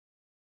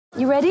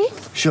You ready?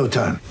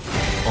 Showtime.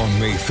 On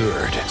May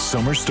 3rd,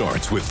 summer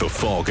starts with The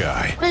Fall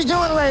Guy. Let's do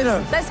it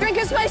later. Let's drink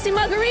a spicy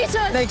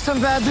margarita. Make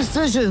some bad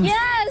decisions.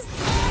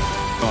 Yes!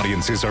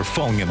 Audiences are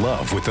falling in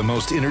love with the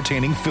most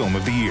entertaining film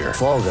of the year.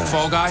 Fall Guy.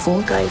 Fall Guy?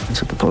 Fall guy.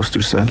 That's what the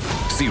poster said.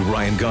 See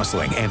Ryan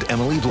Gosling and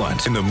Emily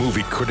Blunt in the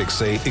movie critics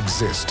say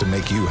exists to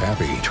make you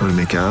happy. Trying to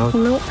make it out?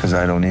 Nope. Because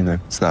I don't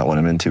either. It's not what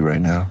I'm into right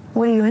now.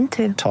 What are you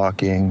into?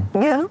 Talking.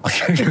 Yeah.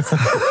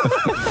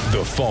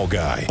 The Fall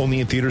Guy.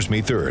 Only in theaters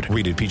May 3rd.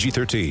 Rated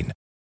PG-13.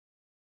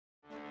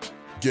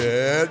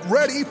 Get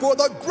ready for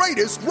the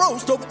greatest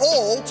roast of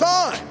all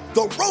time.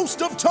 The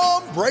Roast of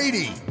Tom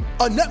Brady.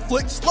 A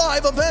Netflix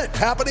live event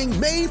happening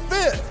May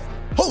 5th.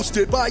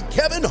 Hosted by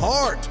Kevin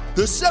Hart.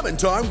 The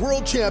 7-time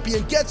world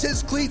champion gets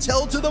his cleats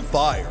held to the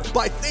fire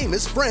by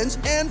famous friends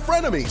and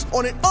frenemies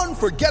on an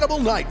unforgettable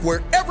night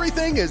where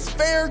everything is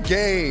fair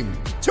game.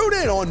 Tune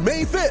in on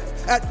May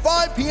 5th at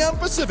 5 p.m.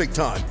 Pacific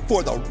time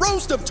for the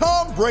Roast of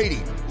Tom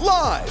Brady.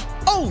 Live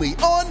only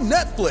on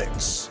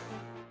Netflix.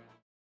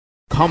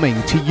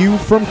 Coming to you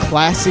from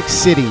Classic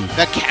City,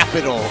 the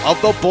capital of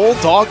the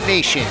Bulldog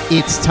Nation.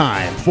 It's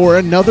time for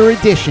another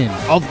edition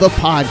of the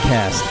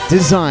podcast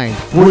designed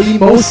for the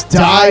most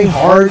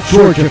die-hard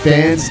Georgia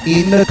fans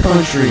in the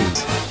country.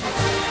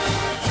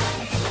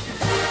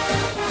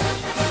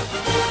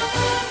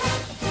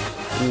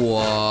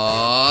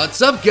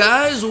 What's up,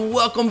 guys?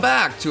 Welcome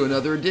back to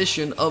another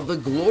edition of the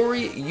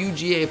Glory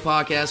UGA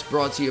podcast,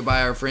 brought to you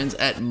by our friends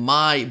at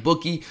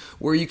MyBookie,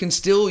 where you can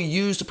still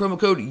use the promo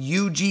code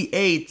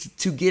UGA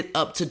to get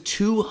up to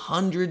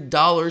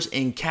 $200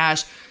 in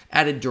cash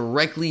added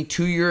directly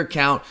to your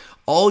account.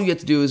 All you have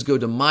to do is go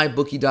to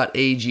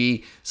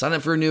mybookie.ag, sign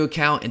up for a new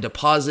account, and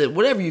deposit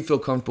whatever you feel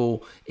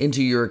comfortable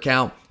into your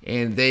account,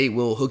 and they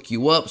will hook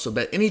you up. So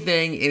bet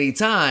anything,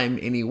 anytime,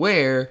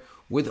 anywhere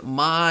with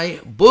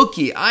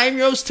MyBookie. I am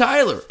your host,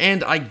 Tyler,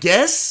 and I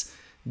guess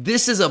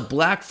this is a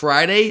Black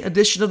Friday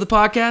edition of the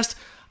podcast.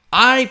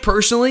 I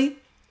personally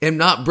am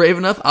not brave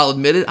enough. I'll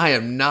admit it. I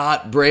am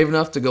not brave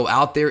enough to go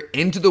out there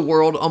into the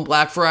world on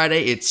Black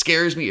Friday. It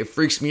scares me. It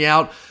freaks me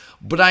out.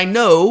 But I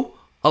know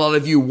a lot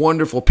of you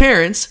wonderful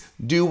parents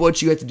do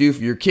what you have to do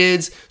for your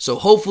kids. So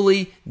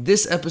hopefully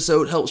this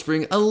episode helps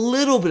bring a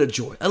little bit of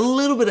joy, a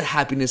little bit of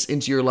happiness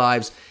into your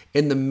lives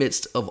in the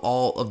midst of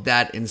all of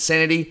that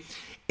insanity.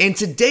 And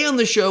today on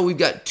the show, we've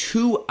got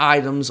two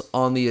items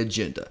on the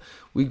agenda.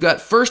 We've got,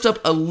 first up,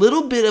 a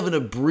little bit of an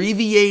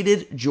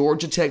abbreviated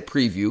Georgia Tech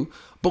preview,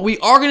 but we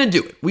are going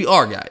to do it. We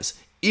are, guys,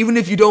 even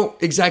if you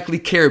don't exactly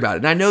care about it.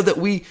 And I know that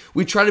we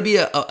try to be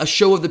a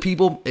show of the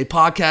people, a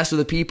podcast of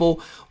the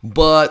people,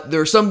 but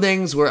there are some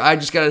things where I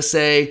just got to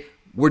say,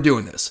 we're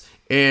doing this.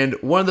 And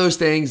one of those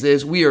things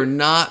is we are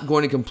not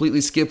going to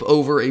completely skip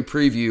over a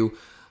preview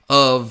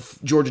of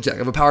Georgia Tech,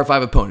 of a Power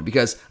 5 opponent,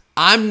 because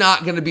I'm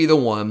not going to be the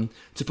one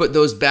to put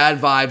those bad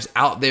vibes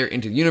out there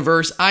into the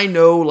universe. I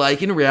know,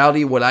 like, in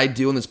reality, what I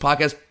do on this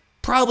podcast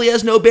probably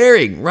has no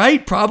bearing,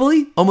 right?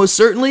 Probably, almost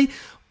certainly,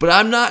 but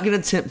I'm not going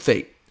to tempt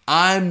fate.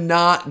 I'm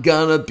not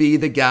going to be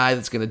the guy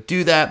that's going to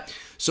do that.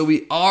 So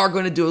we are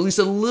going to do at least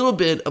a little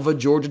bit of a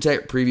Georgia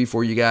Tech preview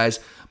for you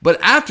guys.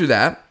 But after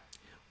that,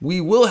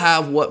 we will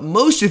have what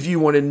most of you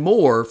wanted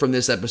more from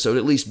this episode,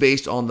 at least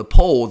based on the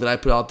poll that I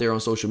put out there on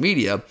social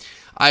media.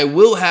 I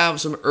will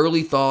have some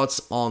early thoughts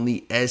on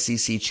the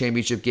SEC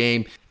championship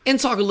game and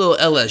talk a little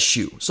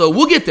LSU. So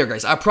we'll get there,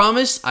 guys. I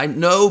promise. I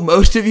know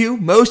most of you,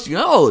 not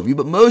all of you,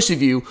 but most of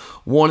you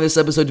want this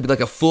episode to be like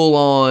a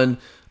full-on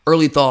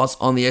early thoughts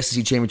on the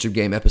SEC championship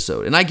game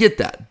episode. And I get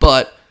that,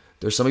 but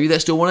there's some of you that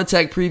still want a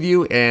Tech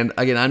preview. And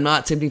again, I'm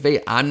not tempting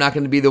fate. I'm not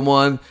going to be the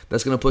one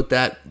that's going to put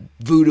that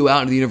voodoo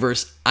out into the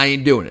universe. I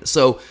ain't doing it.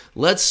 So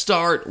let's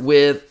start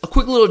with a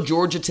quick little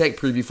Georgia Tech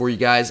preview for you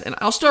guys. And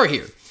I'll start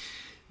here.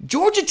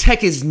 Georgia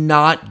Tech is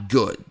not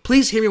good.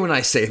 Please hear me when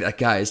I say that,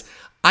 guys.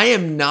 I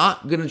am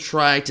not going to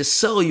try to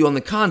sell you on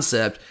the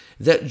concept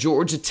that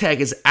Georgia Tech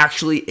is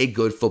actually a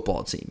good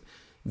football team.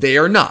 They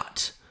are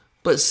not.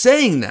 But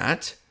saying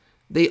that,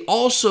 they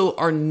also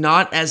are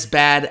not as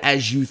bad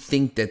as you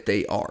think that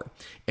they are.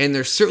 And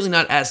they're certainly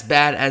not as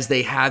bad as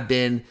they have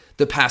been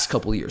the past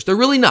couple of years. They're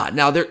really not.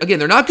 Now,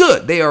 they're not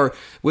good. They are,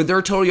 with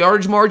their total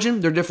yardage margin,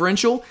 their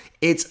differential,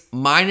 it's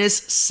minus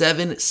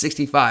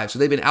 765. So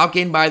they've been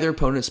outgained by their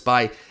opponents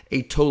by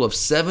a total of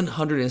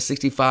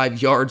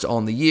 765 yards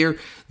on the year.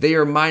 They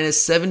are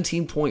minus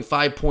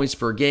 17.5 points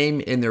per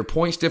game in their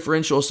points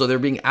differential. So they're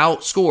being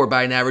outscored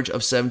by an average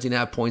of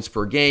 17.5 points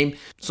per game.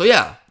 So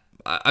yeah,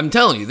 I'm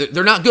telling you,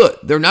 they're not good.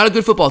 They're not a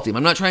good football team.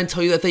 I'm not trying to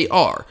tell you that they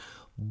are.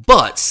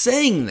 But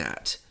saying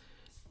that,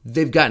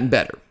 they've gotten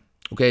better.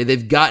 Okay,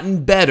 they've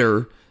gotten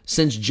better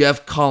since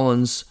Jeff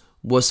Collins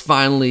was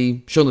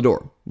finally shown the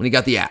door when he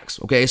got the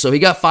axe. Okay, so he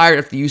got fired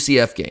after the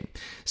UCF game.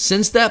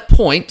 Since that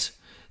point,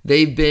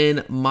 they've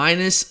been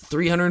minus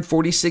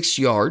 346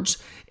 yards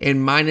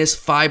and minus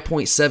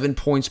 5.7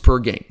 points per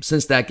game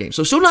since that game.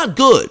 So still not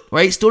good,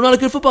 right? Still not a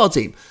good football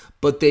team,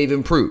 but they've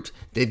improved.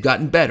 They've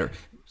gotten better.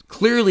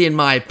 Clearly, in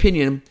my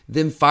opinion,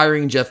 them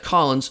firing Jeff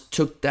Collins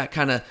took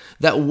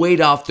that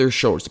weight off their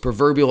shoulders, the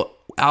proverbial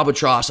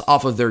albatross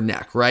off of their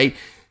neck, right?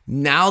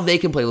 Now they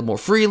can play a little more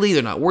freely.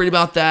 They're not worried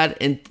about that.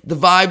 And the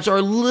vibes are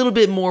a little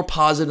bit more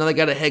positive. Now they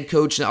got a head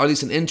coach, or at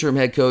least an interim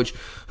head coach,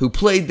 who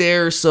played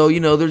there. So,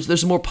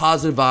 there's some more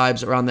positive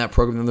vibes around that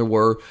program than there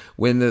were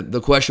when the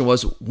question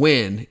was,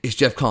 when is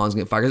Geoff Collins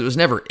going to get fired? Because it was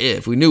never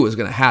if. We knew it was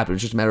going to happen.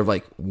 It's just a matter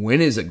of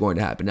when is it going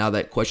to happen? Now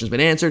that question's been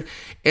answered,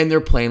 and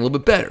they're playing a little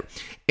bit better.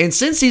 And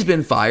since he's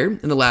been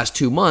fired in the last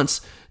 2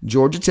 months,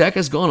 Georgia Tech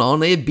has gone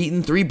on. They have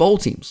beaten 3 bowl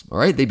teams. All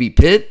right, they beat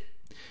Pitt.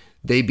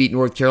 They beat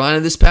North Carolina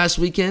this past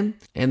weekend,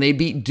 and they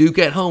beat Duke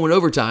at home in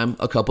overtime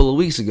a couple of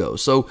weeks ago.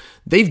 So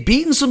they've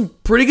beaten some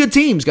pretty good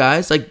teams,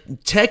 guys.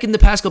 Tech in the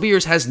past couple of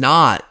years has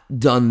not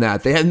done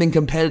that. They haven't been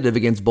competitive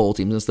against bowl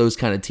teams, against those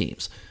kind of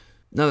teams.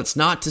 Now, that's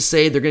not to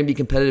say they're going to be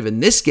competitive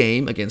in this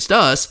game against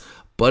us,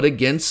 but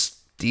against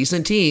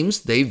decent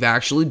teams, they've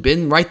actually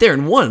been right there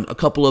and won a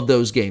couple of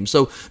those games.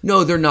 So,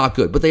 no, they're not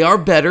good, but they are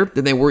better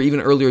than they were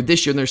even earlier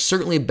this year, and they're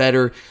certainly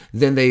better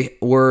than they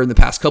were in the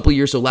past couple of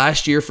years. So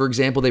last year, for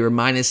example, they were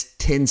minus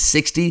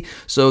 1060,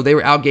 so they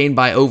were outgained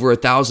by over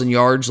 1,000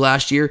 yards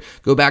last year.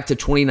 Go back to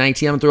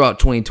 2019. I'm going to throw out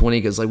 2020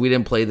 because we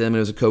didn't play them. It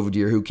was a COVID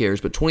year. Who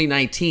cares? But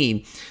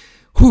 2019,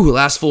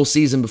 last full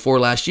season before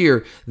last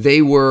year,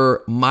 they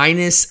were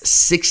minus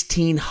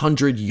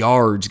 1,600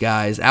 yards,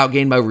 guys.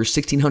 Outgained by over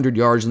 1,600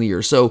 yards in the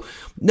year. So,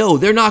 no,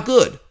 they're not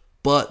good,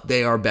 but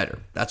they are better.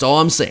 That's all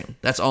I'm saying.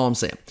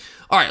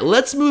 All right,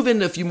 let's move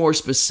into a few more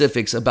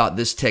specifics about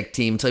this Tech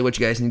team. Tell you what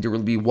you guys need to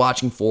really be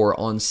watching for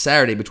on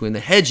Saturday between the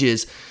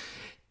hedges.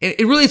 And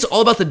it's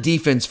all about the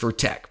defense for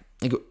Tech.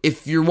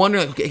 If you're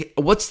wondering, okay,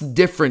 what's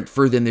different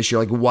for them this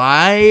year?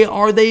 Why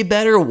are they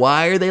better?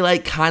 Why are they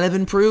kind of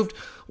improved?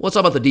 Well, it's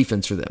all about the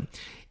defense for them.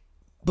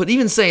 But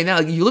even saying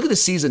that, you look at the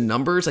season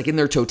numbers, in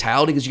their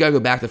totality, because you got to go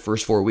back the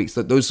first 4 weeks.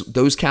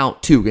 Those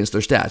count too against their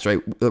stats,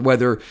 right?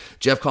 Whether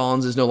Geoff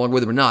Collins is no longer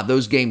with them or not,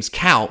 those games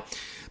count.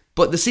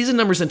 But the season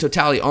numbers in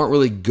totality aren't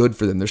really good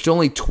for them. They're still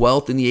only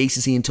 12th in the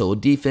ACC in total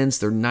defense.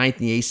 They're 9th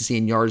in the ACC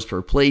in yards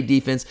per play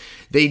defense.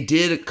 They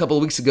did a couple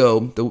of weeks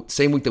ago, the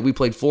same week that we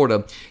played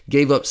Florida,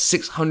 gave up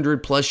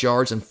 600 plus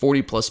yards and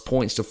 40 plus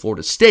points to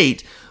Florida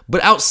State.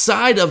 But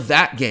outside of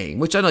that game,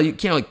 which I know you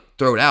can't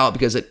throw it out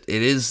because it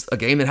is a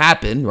game that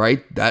happened,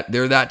 right? That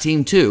they're that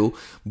team too.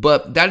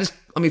 But that is,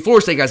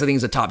 Florida State, guys, I think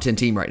is a top 10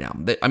 team right now.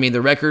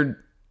 The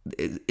record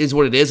is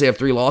what it is. They have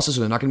 3 losses,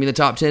 so they're not going to be in the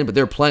top 10, but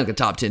they're playing like a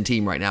top 10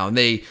 team right now, and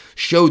they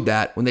showed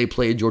that when they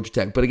played Georgia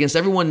Tech. But against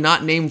everyone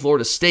not named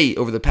Florida State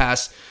over the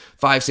past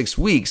 5-6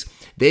 weeks,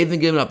 they've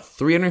been giving up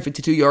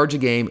 352 yards a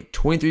game,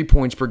 23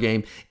 points per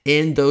game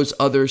in those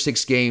other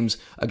 6 games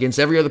against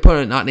every other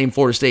opponent not named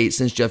Florida State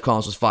since Geoff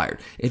Collins was fired.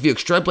 And if you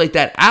extrapolate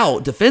that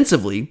out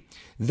defensively,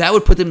 that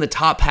would put them in the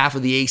top half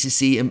of the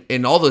ACC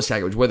in all those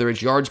categories, whether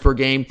it's yards per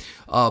game,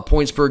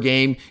 points per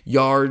game,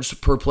 yards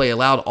per play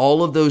allowed,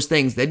 all of those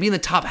things. They'd be in the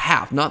top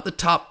half, not the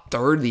top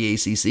third of the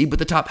ACC, but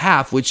the top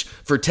half, which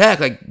for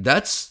Tech,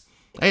 that's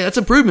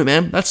improvement,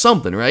 man. That's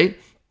something, right?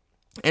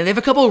 And they have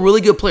a couple of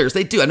really good players.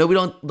 They do. I know we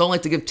don't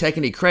like to give Tech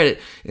any credit,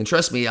 and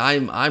trust me,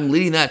 I'm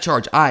leading that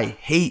charge. I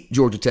hate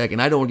Georgia Tech,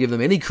 and I don't give them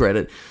any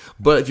credit.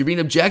 But if you're being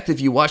objective,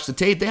 you watch the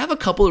tape, they have a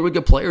couple of really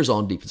good players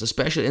on defense,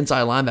 especially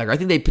inside linebacker. I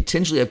think they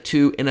potentially have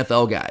 2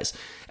 NFL guys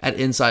at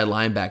inside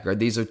linebacker.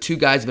 These are 2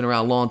 guys who've been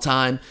around a long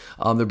time.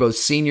 They're both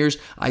seniors,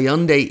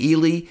 Ayunde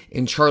Ely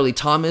and Charlie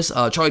Thomas.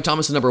 Charlie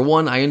Thomas is number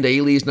 1. Ayunde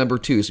Ely is number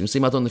 2. So you see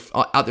them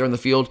out there on the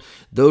field.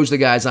 Those are the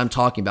guys I'm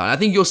talking about. And I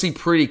think you'll see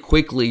pretty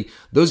quickly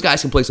those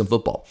guys can play some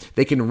football.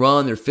 They can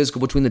run. They're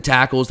physical between the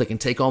tackles. They can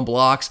take on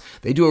blocks.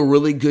 They do a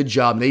really good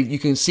job. You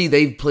can see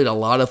they've played a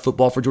lot of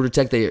football for Georgia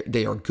Tech.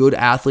 They are good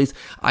athletes.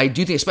 I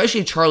do think,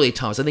 especially Charlie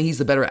Thomas, I think he's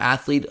the better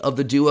athlete of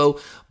the duo.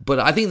 But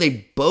I think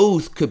they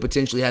both could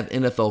potentially have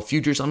NFL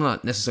futures. I'm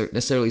not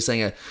necessarily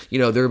saying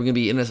they're going to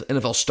be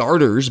NFL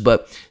starters,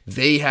 but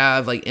they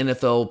have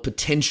NFL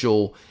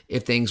potential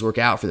if things work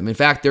out for them. In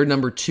fact, they're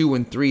number 2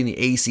 and 3 in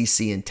the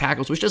ACC in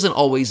tackles, which doesn't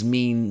always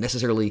mean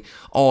necessarily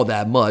all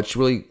that much.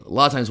 Really, a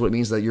lot of times what it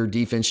means is that your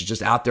defense is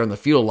just out there on the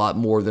field a lot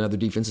more than other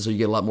defenses, so you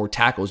get a lot more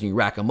tackles and you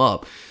rack them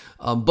up.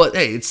 But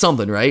hey, it's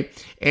something, right?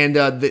 And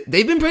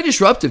they've been pretty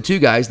disruptive too,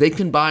 guys. They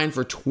combined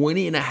for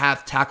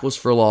 20.5 tackles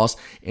for loss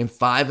and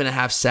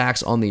 5.5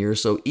 sacks on the year.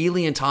 So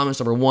Ely and Thomas,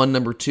 number 1,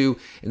 number 2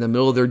 in the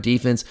middle of their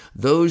defense.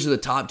 Those are the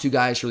top 2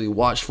 guys to really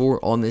watch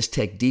for on this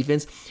Tech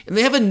defense. And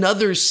they have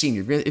another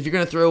senior. If you're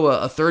going to throw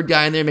a third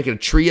guy in there, make it a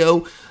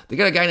trio, they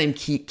got a guy named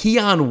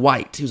Keon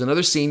White, who's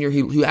another senior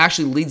who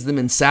actually leads them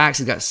in sacks.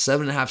 He's got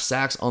 7.5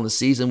 sacks on the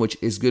season, which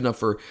is good enough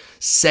for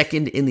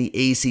 2nd in the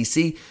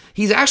ACC.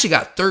 He's actually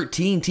got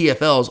 13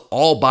 TFLs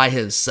all by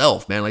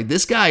himself, man.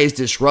 This guy is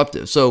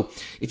disruptive. So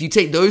if you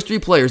take those 3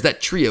 players,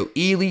 that trio,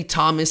 Ely,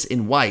 Thomas,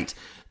 and White,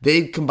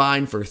 they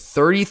combined for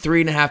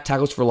 33.5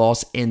 tackles for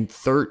loss and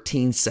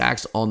 13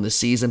 sacks on the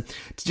season.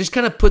 To just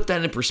kind of put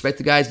that in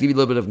perspective, guys, give you a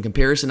little bit of a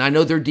comparison. I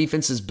know their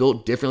defense is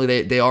built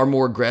differently. They are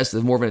more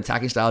aggressive, more of an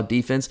attacking style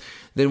defense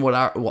than what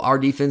our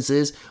defense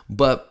is.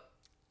 But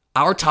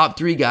our top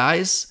 3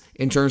 guys,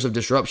 in terms of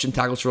disruption,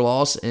 tackles for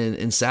loss,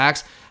 and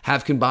sacks,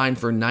 have combined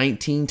for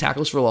 19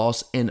 tackles for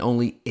loss and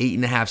only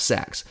 8.5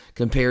 sacks,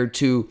 compared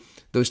to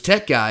those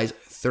Tech guys,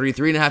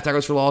 33.5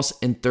 tackles for loss,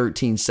 and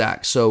 13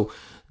 sacks. So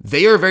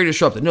they are very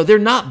disruptive. No, they're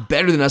not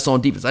better than us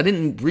on defense. I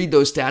didn't read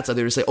those stats out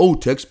there to say, oh,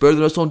 Tech's better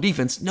than us on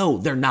defense. No,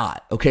 they're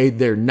not. Okay,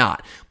 they're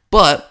not.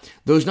 But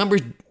those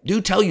numbers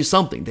do tell you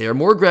something. They are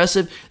more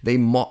aggressive.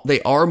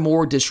 They are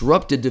more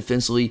disrupted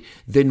defensively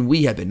than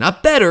we have been.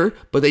 Not better,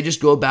 but they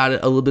just go about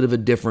it a little bit of a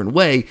different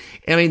way.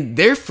 I mean,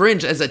 they're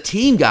fringe as a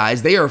team,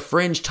 guys. They are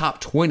fringe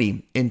top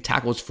 20 in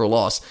tackles for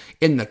loss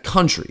in the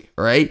country,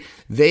 all right?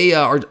 They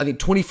are, I think,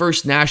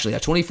 21st nationally.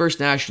 21st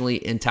nationally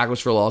in tackles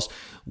for loss.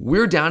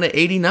 We're down at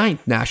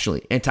 89th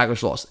nationally in tackles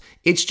for loss.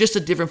 It's just a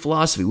different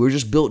philosophy. We're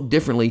just built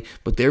differently,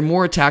 but they're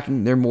more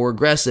attacking, they're more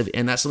aggressive,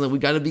 and that's something we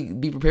got to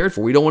be prepared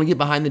for. We don't want to get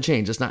behind the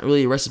chains. That's not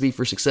really a recipe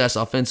for success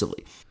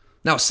offensively.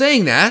 Now,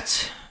 saying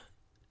that,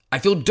 I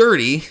feel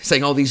dirty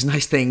saying all these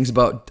nice things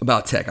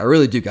about Tech. I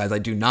really do, guys. I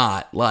do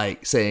not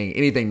like saying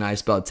anything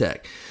nice about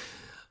Tech.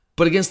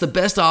 But against the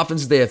best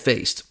offenses they have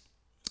faced,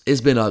 it's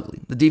been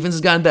ugly. The defense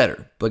has gotten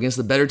better, but against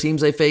the better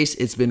teams they face,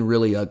 it's been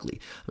really ugly.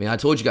 I mean, I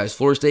told you guys,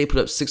 Florida State put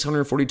up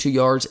 642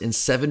 yards and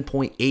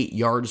 7.8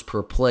 yards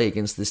per play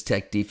against this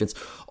Tech defense.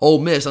 Ole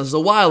Miss, this is a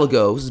while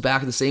ago. This is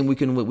back at the same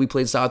weekend when we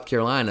played South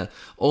Carolina.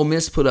 Ole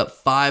Miss put up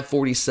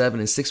 547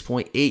 and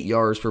 6.8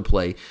 yards per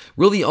play.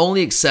 Really, the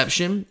only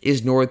exception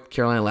is North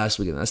Carolina last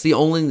weekend. That's the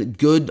only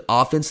good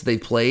offense they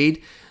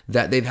played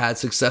that they've had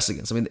success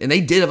against. I mean, and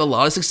they did have a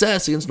lot of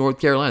success against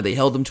North Carolina. They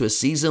held them to a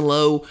season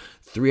low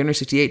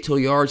 368 total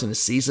yards and a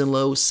season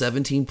low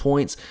 17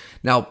 points.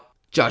 Now,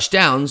 Josh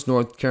Downs,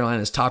 North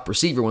Carolina's top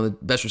receiver, one of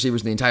the best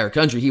receivers in the entire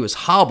country, he was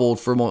hobbled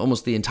for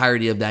almost the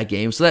entirety of that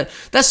game. So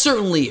that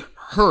certainly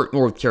hurt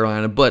North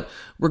Carolina. But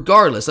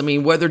regardless, I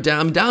mean, whether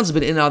Downs has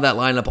been in and out of that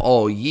lineup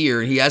all year,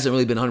 and he hasn't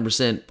really been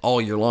 100%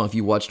 all year long if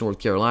you watch North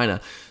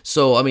Carolina.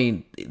 So, I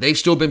mean, they've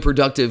still been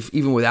productive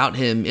even without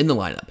him in the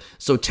lineup.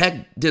 So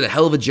Tech did a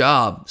hell of a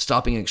job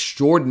stopping an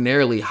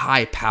extraordinarily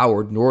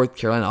high-powered North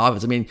Carolina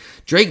offense. I mean,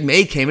 Drake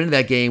May came into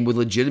that game with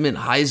legitimate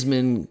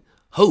Heisman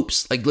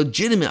hopes,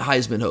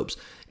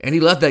 and he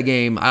left that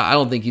game. I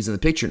don't think he's in the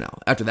picture now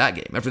after that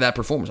game, after that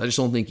performance. I just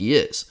don't think he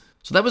is.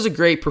 So that was a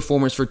great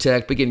performance for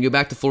Tech. But again, go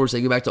back to Florida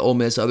State, go back to Ole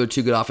Miss, other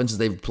two good offenses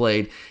they've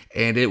played,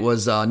 and it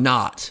was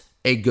not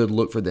a good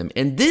look for them.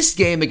 And this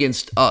game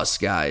against us,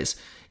 guys,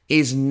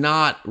 is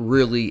not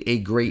really a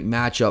great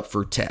matchup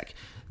for Tech.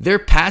 Their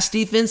pass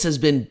defense has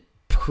been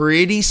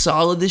pretty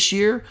solid this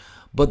year,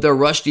 but their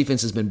rush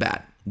defense has been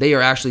bad. They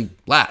are actually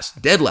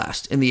dead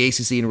last in the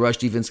ACC in rush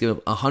defense, giving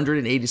up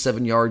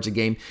 187 yards a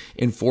game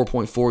and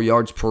 4.4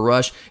 yards per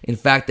rush. In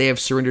fact, they have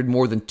surrendered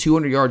more than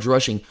 200 yards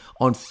rushing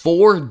on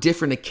 4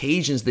 different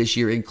occasions this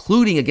year,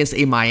 including against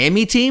a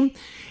Miami team.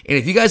 And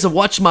if you guys have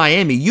watched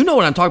Miami, you know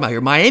what I'm talking about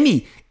here.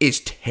 Miami is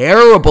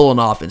terrible on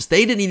offense.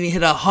 They didn't even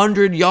hit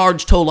 100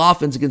 yards total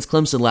offense against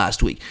Clemson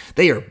last week.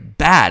 They are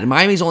bad.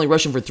 Miami's only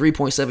rushing for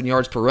 3.7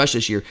 yards per rush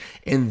this year,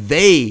 and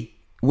they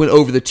went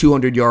over the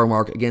 200-yard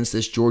mark against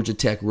this Georgia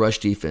Tech rush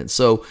defense.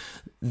 So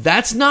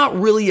that's not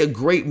really a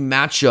great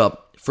matchup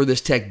for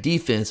this Tech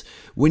defense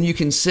when you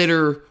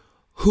consider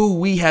who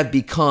we have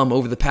become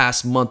over the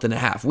past month and a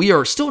half. We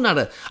are still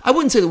not I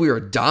wouldn't say that we are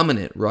a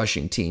dominant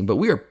rushing team, but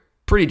we are a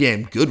pretty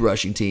damn good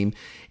rushing team,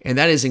 and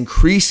that is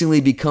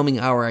increasingly becoming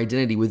our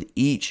identity with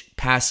each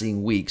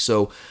passing week.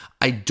 So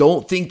I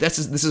don't think this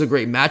is a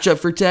great matchup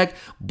for Tech,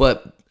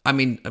 but I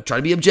mean, I'm trying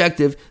to be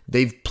objective.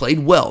 They've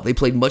played well. They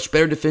played much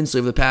better defensively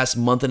over the past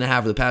month and a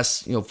half, or the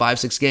past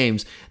 5-6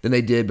 games than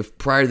they did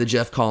prior to the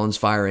Jeff Collins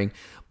firing.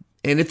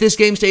 And if this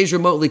game stays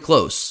remotely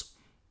close,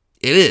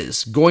 it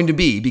is going to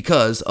be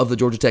because of the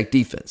Georgia Tech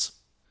defense.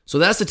 So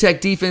that's the Tech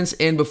defense.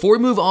 And before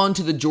we move on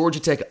to the Georgia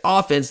Tech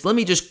offense, let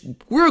me just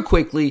real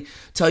quickly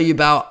tell you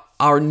about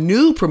our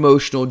new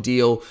promotional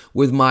deal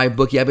with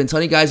MyBookie. I've been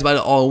telling you guys about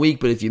it all week,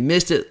 but if you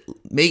missed it,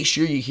 make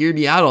sure you hear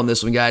me out on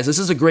this one, guys. This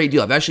is a great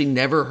deal. I've actually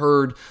never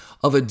heard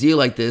of a deal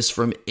like this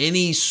from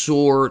any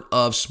sort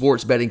of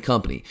sports betting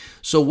company.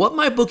 So what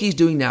MyBookie is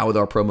doing now with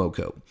our promo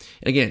code,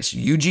 and again, it's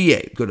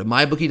UGA. Go to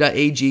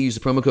mybookie.ag, use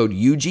the promo code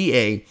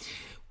UGA.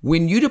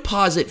 When you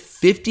deposit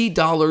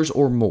 $50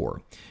 or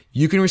more,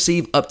 you can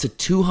receive up to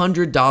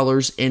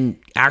 $200 in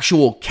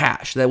actual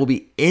cash that will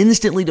be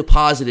instantly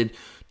deposited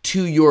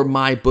to your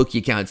MyBookie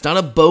account. It's not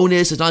a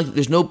bonus.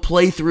 There's no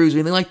playthroughs or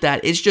anything like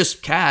that. It's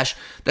just cash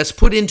that's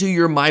put into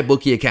your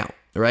MyBookie account,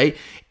 right?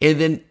 And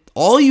then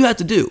all you have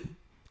to do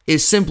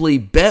is simply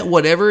bet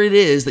whatever it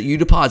is that you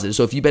deposited.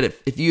 So if you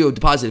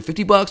deposited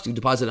 $50, you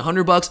deposit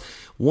 $100.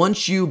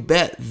 Once you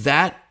bet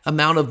that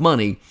amount of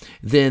money,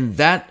 then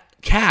that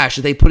cash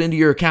that they put into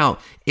your account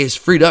is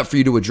freed up for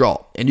you to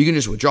withdraw. And you can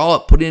just withdraw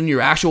it, put it in your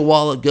actual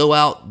wallet, go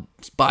out,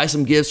 buy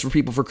some gifts for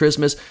people for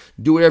Christmas,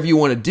 do whatever you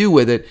want to do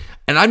with it.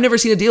 And I've never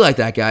seen a deal like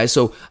that, guys.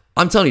 So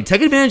I'm telling you,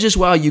 take advantage of this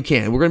while you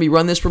can. We're going to be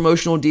running this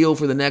promotional deal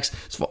for the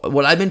next,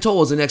 what I've been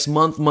told is the next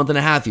month and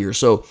a half here.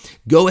 So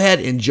go ahead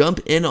and jump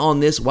in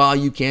on this while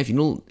you can. If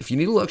you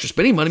need a little extra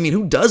spending money, I mean,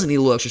 who doesn't need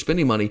a little extra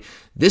spending money?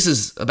 This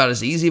is about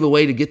as easy of a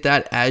way to get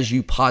that as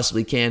you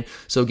possibly can.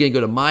 So again,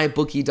 go to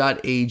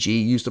mybookie.ag,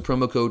 use the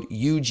promo code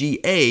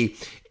UGA,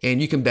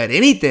 and you can bet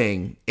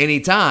anything,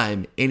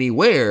 anytime,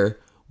 anywhere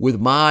with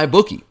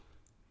MyBookie.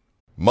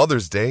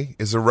 Mother's Day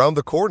is around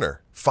the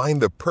corner.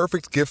 Find the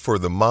perfect gift for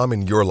the mom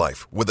in your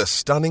life with a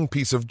stunning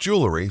piece of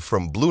jewelry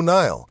from Blue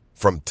Nile.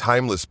 From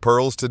timeless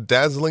pearls to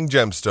dazzling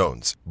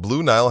gemstones,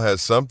 Blue Nile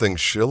has something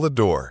she'll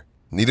adore.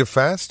 Need it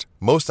fast?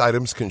 Most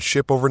items can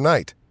ship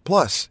overnight.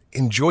 Plus,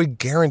 enjoy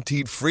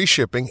guaranteed free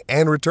shipping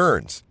and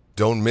returns.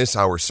 Don't miss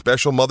our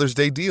special Mother's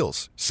Day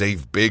deals.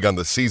 Save big on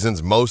the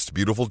season's most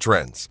beautiful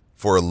trends.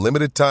 For a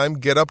limited time,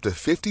 get up to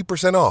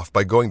 50% off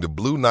by going to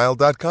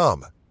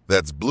BlueNile.com.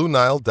 That's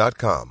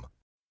BlueNile.com.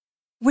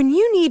 When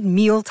you need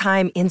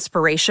mealtime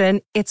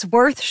inspiration, it's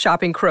worth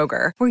shopping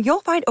Kroger, where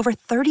you'll find over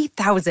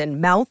 30,000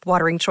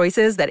 mouth-watering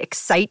choices that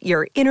excite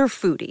your inner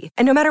foodie.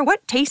 And no matter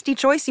what tasty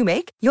choice you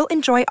make, you'll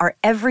enjoy our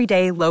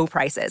everyday low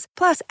prices,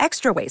 plus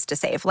extra ways to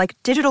save, like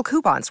digital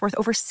coupons worth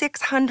over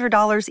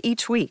 $600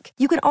 each week.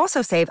 You can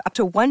also save up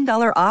to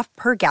 $1 off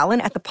per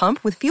gallon at the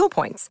pump with fuel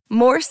points.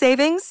 More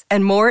savings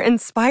and more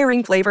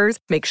inspiring flavors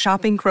make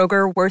shopping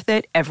Kroger worth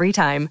it every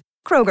time.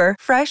 Kroger,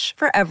 fresh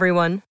for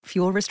everyone.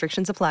 Fuel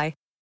restrictions apply.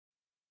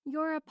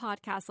 You're a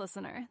podcast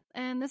listener,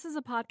 and this is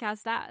a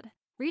podcast ad.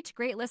 Reach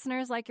great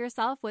listeners like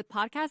yourself with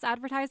podcast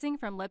advertising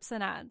from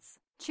Libsyn Ads.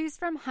 Choose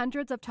from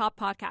hundreds of top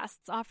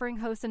podcasts offering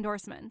host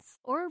endorsements,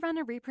 or run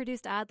a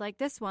reproduced ad like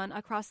this one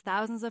across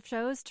thousands of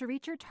shows to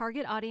reach your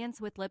target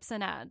audience with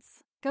Libsyn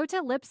Ads. Go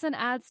to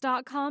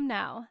libsynads.com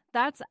now.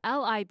 That's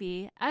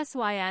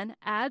LIBSYN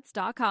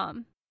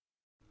ads.com.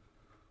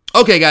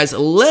 Okay, guys,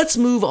 let's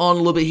move on a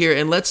little bit here,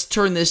 and let's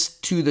turn this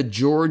to the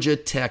Georgia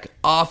Tech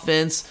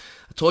offense.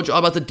 I told you all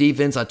about the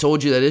defense. I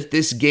told you that if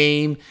this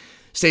game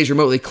stays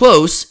remotely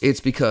close, it's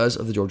because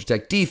of the Georgia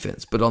Tech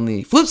defense. But on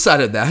the flip side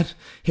of that,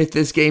 if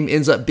this game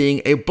ends up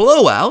being a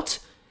blowout,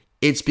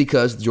 it's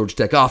because of the Georgia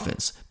Tech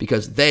offense,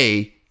 because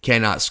they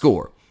cannot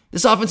score.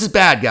 This offense is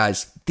bad,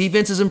 guys.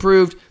 Defense has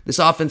improved. This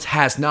offense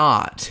has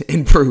not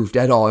improved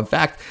at all. In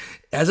fact,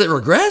 has it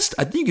regressed?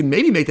 I think you can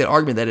maybe make that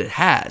argument that it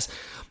has.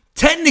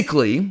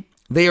 Technically,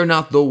 they are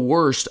not the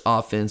worst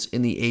offense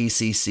in the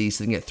ACC,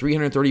 sitting at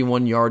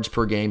 331 yards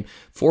per game,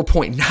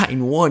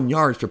 4.91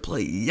 yards per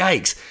play,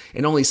 yikes,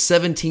 and only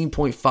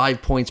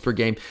 17.5 points per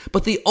game.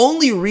 But the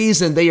only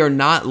reason they are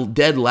not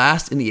dead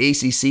last in the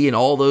ACC in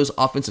all those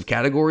offensive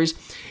categories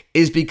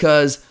is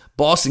because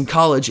Boston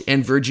College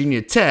and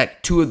Virginia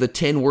Tech, two of the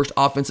 10 worst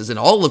offenses in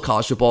all of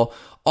college football,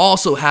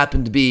 also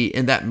happen to be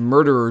in that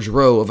murderer's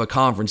row of a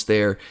conference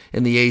there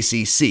in the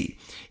ACC.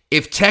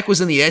 If Tech was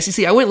in the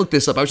SEC, I went and looked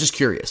this up, I was just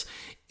curious.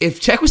 If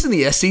Tech was in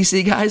the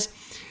SEC, guys,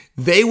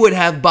 they would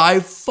have by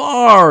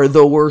far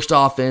the worst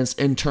offense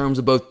in terms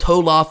of both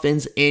total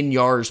offense and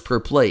yards per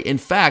play. In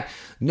fact,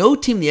 no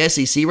team in the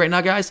SEC right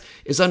now, guys,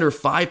 is under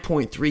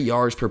 5.3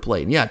 yards per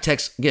play. And yeah,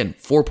 Tech's, again,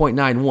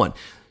 4.91.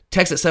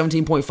 Tech's at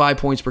 17.5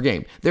 points per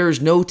game. There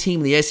is no team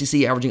in the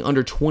SEC averaging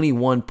under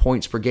 21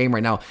 points per game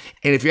right now.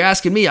 And if you're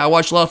asking me, I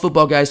watch a lot of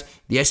football, guys.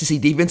 The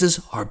SEC defenses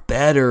are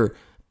better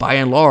by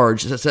and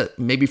large,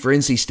 maybe for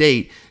NC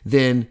State,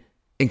 than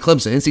in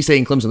Clemson. NC State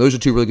and Clemson, those are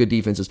two really good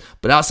defenses.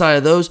 But outside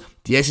of those,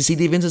 the SEC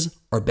defenses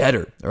are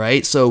better, all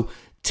right? So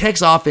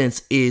Tech's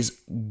offense is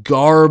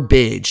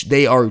garbage.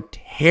 They are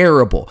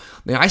terrible.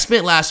 Now, I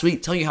spent last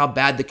week telling you how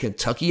bad the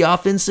Kentucky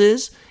offense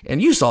is,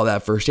 and you saw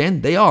that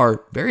firsthand. They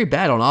are very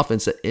bad on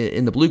offense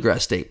in the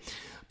Bluegrass State.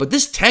 But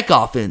this Tech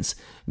offense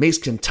makes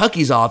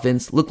Kentucky's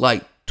offense look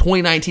like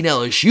 2019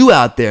 LSU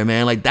out there,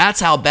 man. Like, that's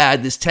how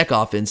bad this Tech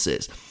offense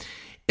is.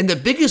 And the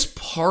biggest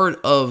part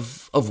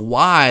of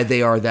why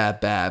they are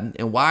that bad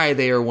and why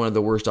they are one of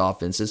the worst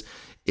offenses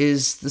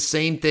is the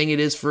same thing it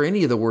is for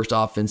any of the worst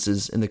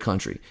offenses in the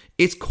country.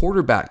 It's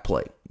quarterback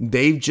play.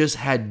 They've just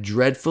had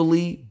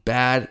dreadfully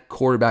bad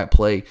quarterback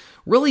play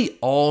really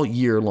all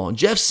year long.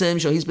 Jeff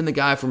Sims, he's been the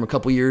guy for a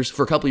couple years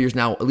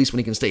now, at least when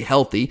he can stay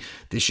healthy.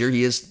 This year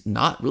he has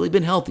not really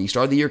been healthy. He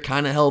started the year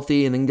kind of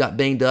healthy and then got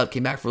banged up,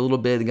 came back for a little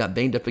bit and got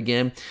banged up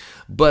again.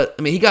 But,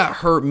 he got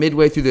hurt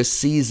midway through this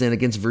season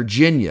against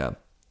Virginia.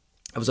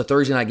 It was a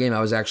Thursday night game I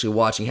was actually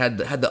watching. Had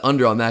the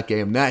under on that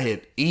game. That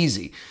hit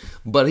easy.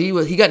 But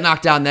he got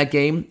knocked out in that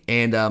game,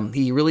 and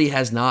he really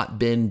has not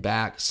been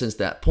back since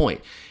that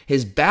point.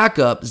 His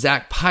backup,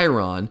 Zach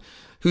Pyron,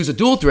 who's a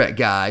dual threat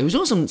guy, who's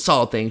doing some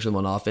solid things for them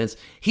on offense,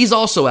 he's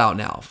also out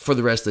now for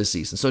the rest of the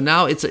season. So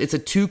now it's a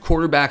two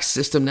quarterback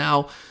system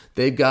now.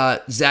 They've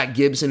got Zach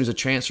Gibson, who's a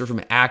transfer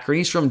from Akron.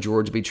 He's from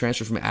Georgia, but he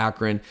transferred from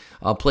Akron,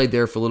 played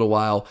there for a little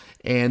while.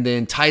 And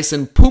then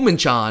Tyson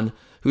Pumanchan,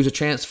 who's a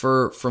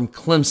transfer from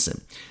Clemson.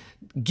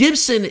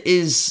 Gibson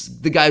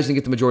is the guy who's going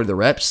to get the majority of the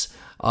reps,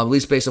 at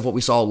least based on what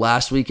we saw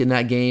last week in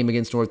that game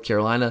against North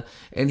Carolina.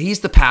 And he's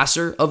the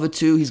passer of the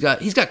two. He's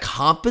got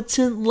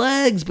competent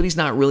legs, but he's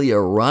not really a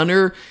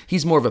runner.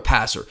 He's more of a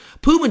passer.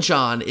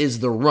 Pumanchan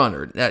is the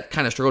runner that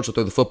kind of struggles to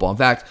throw the football. In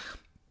fact,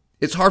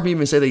 it's hard for me to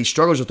even say that he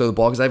struggles to throw the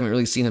ball because I haven't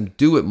really seen him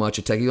do it much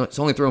at Tech. He's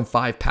only thrown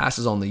 5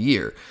 passes on the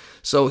year.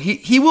 So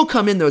he will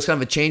come in, though, as kind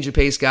of a change of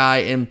pace guy,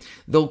 and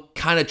they'll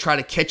kind of try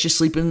to catch you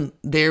sleeping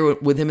there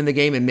with him in the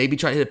game and maybe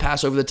try to hit a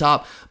pass over the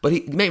top.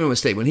 But make no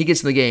mistake, when he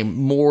gets in the game,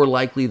 more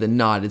likely than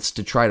not, it's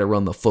to try to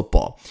run the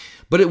football.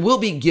 But it will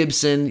be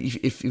Gibson,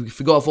 if we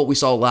go off what we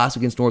saw last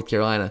against North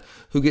Carolina,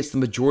 who gets the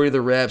majority of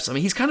the reps. I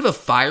mean, he's kind of a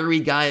fiery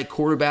guy at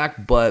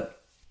quarterback, but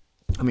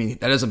I mean,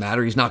 that doesn't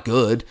matter. He's not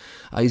good.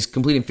 He's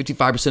completing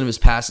 55% of his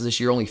passes this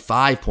year, only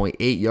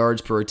 5.8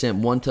 yards per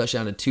attempt, 1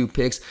 touchdown and 2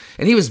 picks.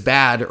 And he was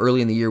bad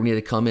early in the year when he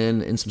had to come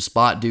in some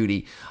spot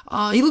duty.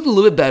 He looked a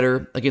little bit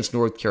better against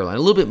North Carolina, a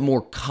little bit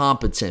more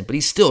competent, but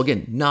he's still,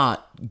 again,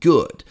 not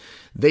good.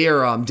 They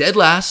are dead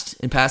last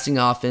in passing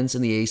offense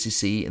in the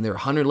ACC, and they're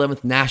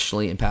 111th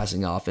nationally in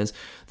passing offense.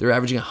 They're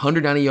averaging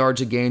 190 yards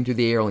a game through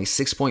the air, only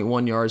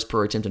 6.1 yards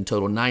per attempt in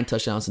total, 9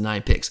 touchdowns and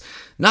 9 picks.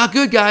 Not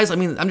good, guys. I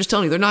mean, I'm just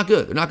telling you, they're not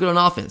good. They're not good on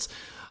offense.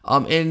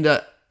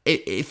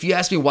 If you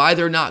ask me why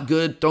they're not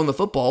good throwing the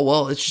football,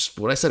 well, it's just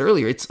what I said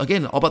earlier. It's,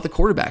 again, all about the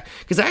quarterback.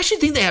 Because I actually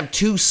think they have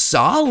 2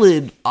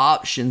 solid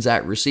options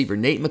at receiver,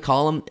 Nate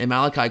McCollum and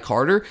Malachi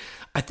Carter.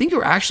 I think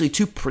are actually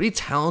 2 pretty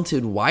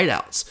talented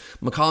wideouts.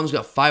 McCollum's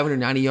got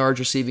 590 yards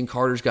receiving.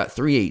 Carter's got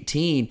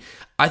 318.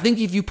 I think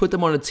if you put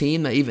them on a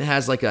team that even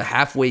has like a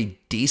halfway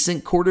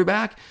decent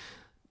quarterback,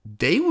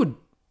 they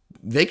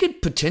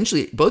could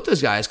potentially, both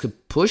those guys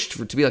could push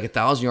to be like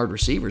 1,000-yard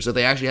receivers if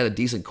they actually had a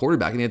decent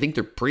quarterback. I mean, I think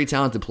they're pretty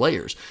talented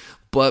players.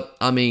 But,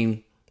 I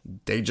mean,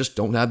 they just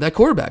don't have that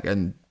quarterback.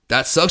 And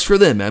that sucks for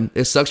them, man.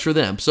 It sucks for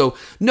them. So,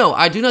 no,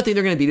 I do not think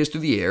they're going to beat us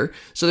through the air.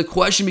 So the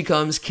question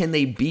becomes, can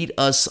they beat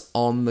us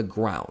on the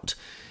ground?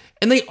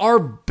 And they are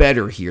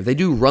better here. They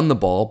do run the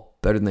ball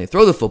better than they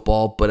throw the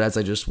football, but as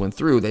I just went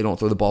through, they don't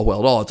throw the ball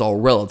well at all. It's all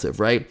relative,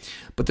 right?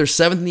 But they're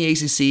 7th in the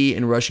ACC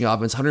in rushing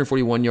offense,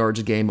 141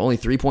 yards a game, only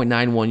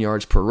 3.91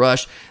 yards per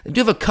rush. They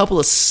do have a couple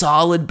of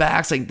solid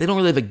backs. Like, they don't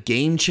really have a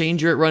game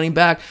changer at running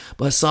back,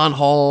 but Hassan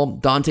Hall,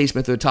 Dante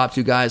Smith are the top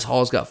 2 guys.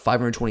 Hall's got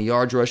 520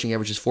 yards rushing,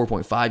 averages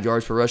 4.5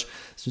 yards per rush.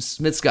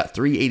 Smith's got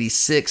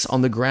 386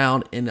 on the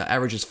ground and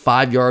averages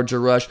 5 yards a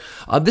rush.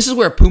 This is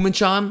where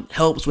Pumachan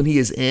helps when he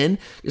is in.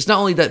 It's not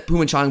only that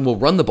Pumachan will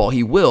run the ball,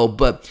 he will,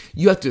 but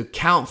you have to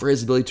account for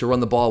his ability to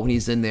run the ball when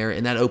he's in there,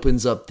 and that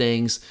opens up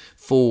things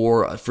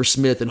for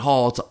Smith and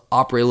Hall to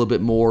operate a little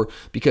bit more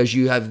because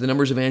you have the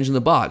numbers advantage in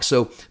the box.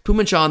 So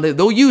Pumachan,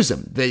 they'll use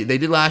him. They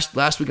did last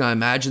week, and I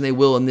imagine they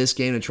will in this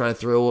game to try to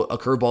throw a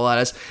curveball at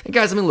us. And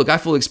guys, I mean, look, I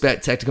fully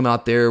expect Tech to come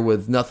out there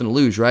with nothing to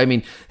lose, right? I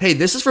mean, hey,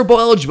 this is for bowl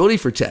eligibility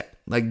for Tech.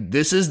 Like,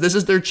 this is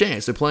their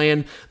chance. They're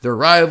playing their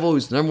rival,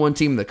 who's the number 1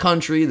 team in the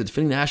country, the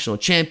defending national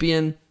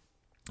champion.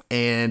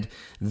 And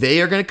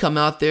they are going to come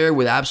out there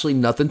with absolutely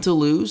nothing to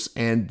lose.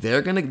 And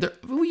they're going to,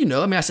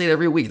 I say it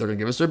every week. They're going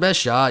to give us their best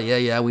shot.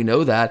 Yeah, we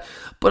know that.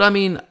 But, I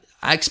mean,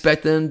 I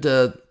expect them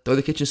to throw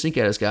the kitchen sink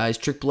at us, guys.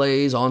 Trick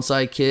plays,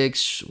 onside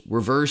kicks,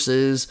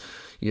 reverses,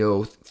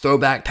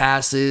 throwback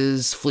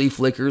passes, flea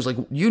flickers, like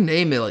you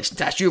name it, like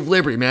Statue of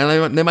Liberty,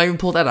 man. They might even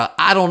pull that out.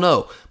 I don't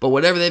know. But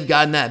whatever they've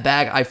got in that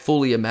bag, I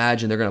fully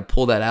imagine they're going to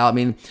pull that out. I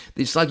mean,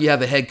 it's like you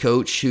have a head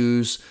coach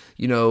who's,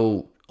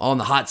 on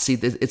the hot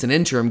seat. It's an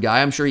interim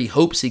guy. I'm sure he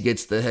hopes he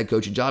gets the head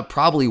coaching job.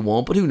 Probably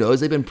won't, but who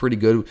knows? They've been pretty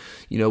good,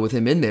 with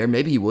him in there.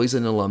 Maybe he will. He's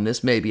an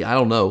alumnus. Maybe. I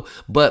don't know.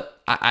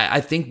 But I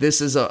think this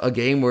is a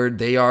game where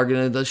they are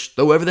going to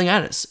throw everything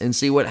at us and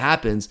see what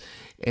happens.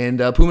 And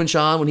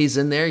Pumachan, when he's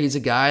in there, he's a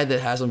guy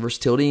that has some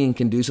versatility and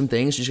can do some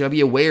things. You just got to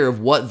be aware of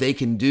what they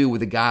can do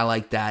with a guy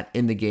like that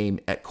in the game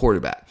at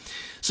quarterback.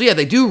 So, yeah,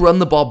 they do run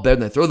the ball better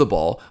than they throw the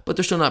ball, but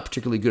they're still not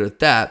particularly good at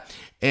that.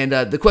 And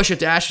the question you have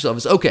to ask yourself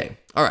is, okay,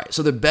 all right,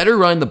 so they're better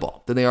running the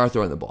ball than they are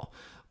throwing the ball.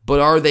 But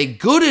are they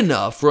good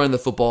enough running the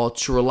football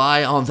to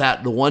rely on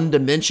that one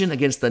dimension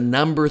against the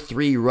number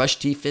 3 rush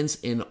defense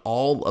in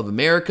all of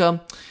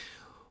America?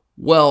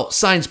 Well,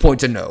 signs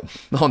point to no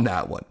on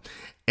that one.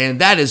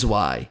 And that is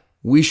why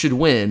we should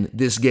win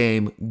this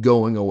game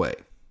going away.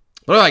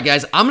 All right,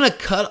 guys, I'm going to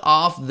cut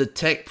off the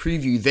Tech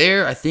preview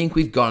there. I think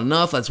we've got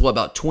enough. That's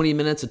about 20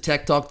 minutes of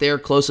Tech talk there,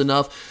 close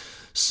enough.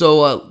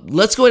 So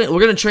let's go ahead. We're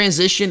going to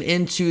transition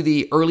into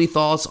the early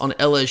thoughts on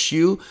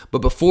LSU. But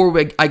before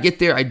I get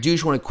there, I do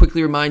just want to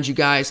quickly remind you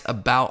guys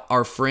about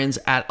our friends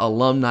at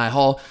Alumni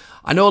Hall.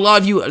 I know a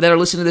lot of you that are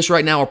listening to this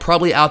right now are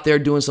probably out there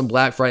doing some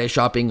Black Friday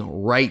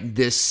shopping right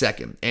this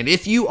second. And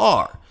if you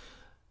are,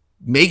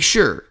 make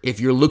sure if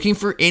you're looking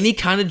for any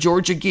kind of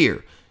Georgia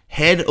gear,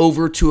 head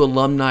over to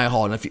Alumni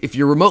Hall. And if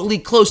you're remotely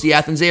close to the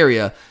Athens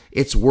area,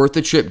 it's worth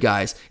the trip,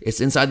 guys.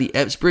 It's inside the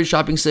Epps Bridge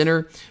Shopping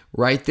Center,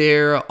 right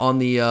there on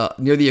the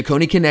near the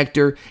Oconee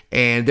Connector,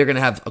 and they're going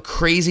to have a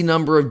crazy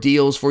number of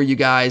deals for you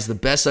guys, the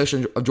best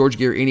section of Georgia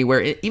gear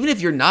anywhere. Even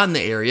if you're not in the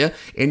area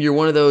and you're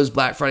one of those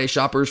Black Friday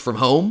shoppers from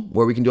home,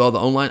 where we can do all the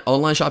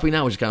online shopping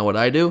now, which is kind of what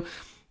I do,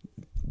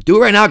 do it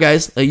right now,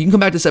 guys. You can come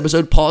back to this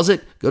episode, pause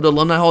it, go to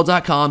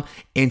alumnihall.com,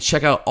 and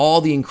check out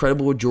all the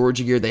incredible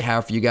Georgia gear they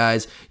have for you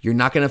guys. You're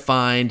not going to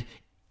find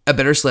a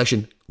better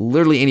selection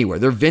literally anywhere.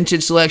 Their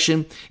vintage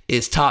selection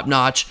is top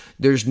notch.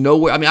 There's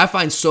nowhere. I mean, I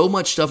find so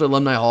much stuff at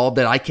Alumni Hall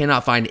that I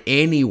cannot find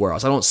anywhere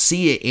else. I don't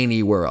see it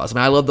anywhere else. I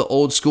mean, I love the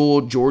old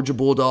school Georgia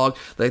Bulldog,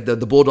 like the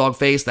Bulldog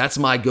face. That's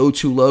my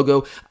go-to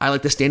logo. I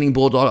like the Standing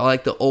Bulldog. I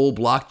like the old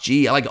Block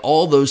G. I like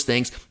all those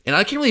things. And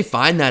I can't really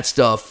find that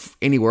stuff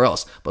anywhere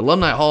else. But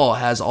Alumni Hall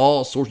has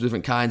all sorts of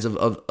different kinds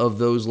of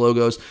those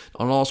logos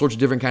on all sorts of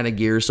different kind of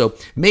gear. So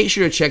make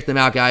sure to check them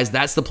out, guys.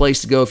 That's the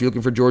place to go if you're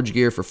looking for Georgia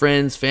gear for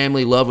friends,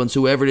 family, loved ones,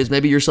 whoever it is,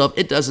 maybe yourself.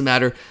 It doesn't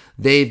matter.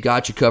 They've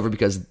got you covered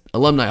because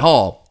Alumni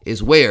Hall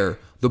is where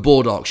the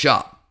Bulldogs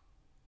shop.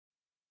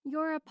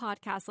 You're a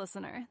podcast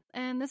listener,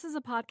 and this is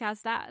a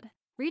podcast ad.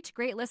 Reach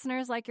great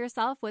listeners like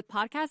yourself with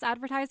podcast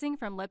advertising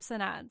from Libsyn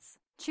Ads.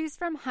 Choose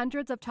from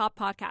hundreds of top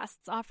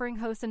podcasts offering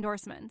host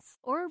endorsements,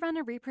 or run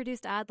a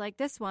reproduced ad like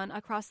this one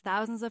across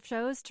thousands of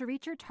shows to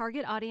reach your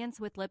target audience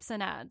with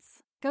Libsyn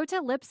Ads. Go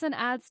to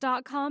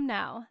libsynads.com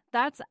now.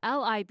 That's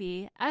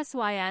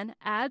LIBSYN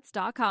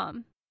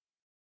ads.com.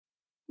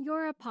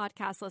 You're a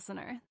podcast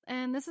listener,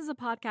 and this is a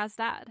podcast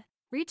ad.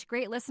 Reach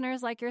great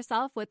listeners like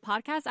yourself with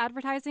podcast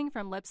advertising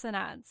from Libsyn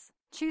Ads.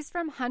 Choose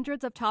from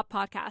hundreds of top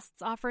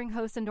podcasts offering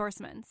host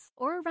endorsements,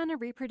 or run a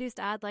reproduced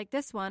ad like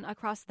this one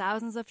across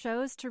thousands of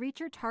shows to reach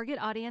your target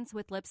audience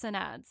with Libsyn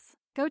Ads.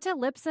 Go to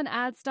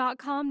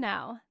libsynads.com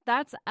now.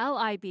 That's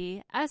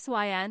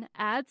LIBSYN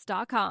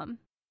ads.com.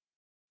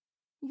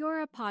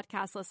 You're a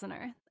podcast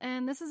listener,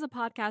 and this is a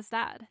podcast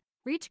ad.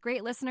 Reach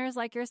great listeners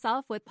like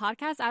yourself with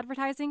podcast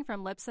advertising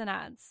from Libsyn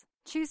Ads.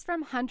 Choose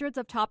from hundreds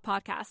of top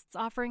podcasts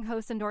offering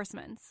host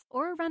endorsements,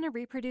 or run a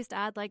reproduced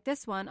ad like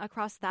this one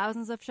across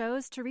thousands of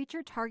shows to reach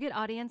your target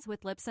audience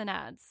with Libsyn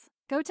Ads.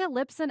 Go to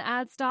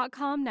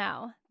libsynads.com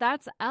now.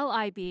 That's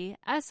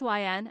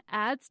LIBSYN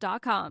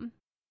ads.com.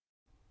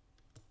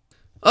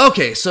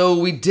 Okay, so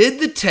we did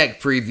the tech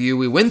preview.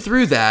 We went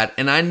through that,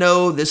 and I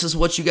know this is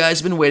what you guys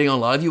have been waiting on.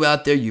 A lot of you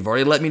out there, you've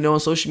already let me know on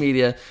social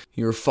media.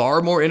 You're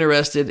far more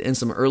interested in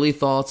some early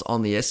thoughts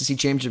on the SEC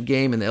Championship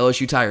game and the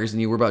LSU Tigers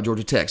than you were about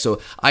Georgia Tech. So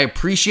I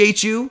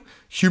appreciate you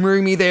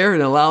humoring me there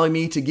and allowing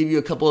me to give you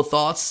a couple of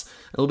thoughts,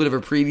 a little bit of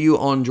a preview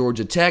on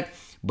Georgia Tech.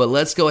 But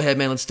let's go ahead,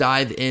 man. Let's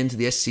dive into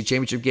the SEC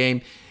Championship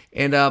game.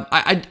 And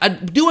I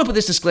do want to put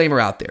this disclaimer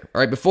out there,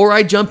 all right, before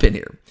I jump in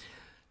here.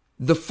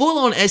 The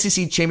full-on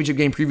SEC Championship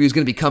game preview is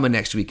going to be coming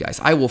next week, guys.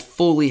 I will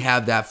fully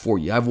have that for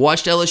you. I've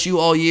watched LSU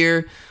all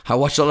year. I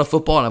watched a lot of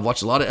football, and I've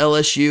watched a lot of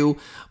LSU.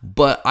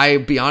 But to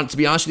be honest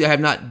with you, I have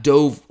not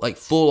dove like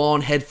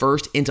full-on head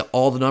first into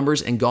all the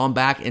numbers and gone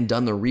back and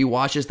done the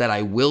rewatches that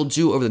I will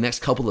do over the next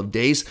couple of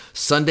days.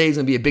 Sunday is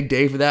going to be a big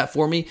day for that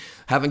for me.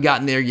 Haven't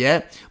gotten there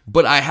yet.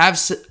 But I have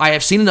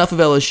seen enough of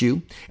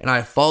LSU, and I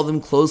have followed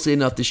them closely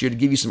enough this year to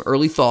give you some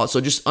early thoughts.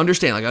 So just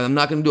understand, like, I'm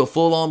not going to do a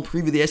full-on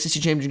preview of the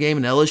SEC Championship game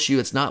and LSU.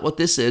 It's not what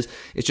this is.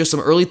 It's just some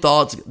early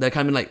thoughts that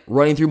kind of been like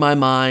running through my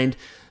mind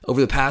over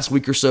the past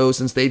week or so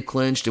since they've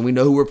clinched and we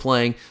know who we're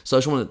playing. So I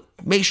just want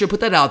to make sure to put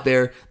that out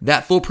there.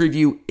 That full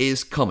preview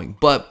is coming.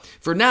 But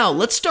for now,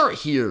 let's start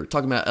here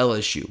talking about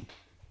LSU.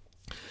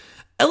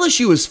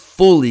 LSU is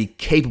fully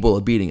capable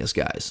of beating us,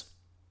 guys.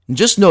 And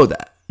just know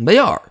that. They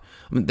are.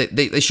 I mean,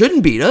 they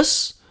shouldn't beat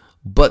us,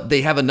 but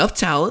they have enough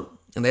talent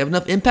and they have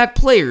enough impact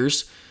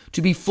players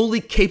to be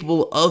fully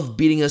capable of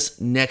beating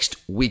us next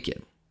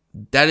weekend.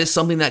 That is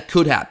something that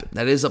could happen.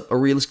 That is a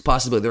realistic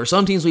possibility. There are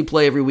some teams we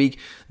play every week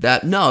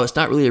that, no, it's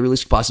not really a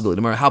realistic possibility,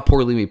 no matter how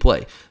poorly we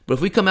play. But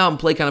if we come out and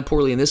play kind of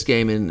poorly in this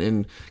game,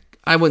 and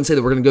I wouldn't say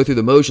that we're going to go through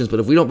the motions, but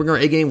if we don't bring our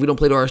A game, if we don't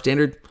play to our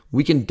standard,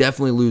 we can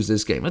definitely lose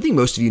this game. I think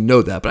most of you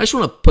know that, but I just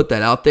want to put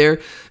that out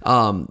there.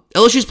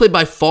 LSU's played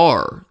by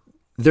far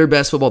their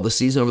best football this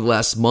season over the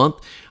last month.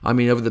 I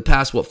mean, over the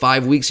past,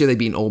 5 weeks here, they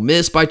beat Ole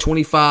Miss by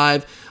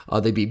 25.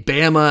 They beat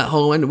Bama at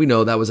home, and we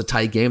know that was a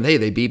tight game. Hey,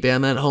 they beat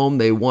Bama at home.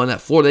 They won at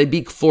Florida. They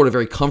beat Florida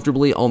very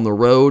comfortably on the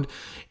road.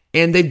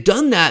 And they've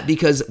done that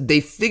because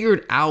they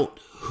figured out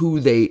who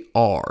they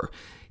are.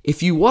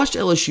 If you watched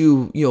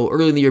LSU,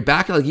 early in the year,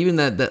 back like even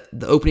the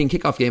opening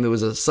kickoff game, it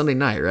was a Sunday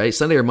night, right?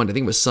 Sunday or Monday, I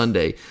think it was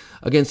Sunday,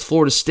 against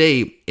Florida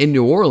State in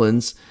New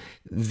Orleans.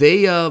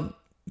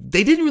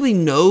 They didn't really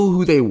know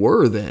who they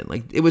were then.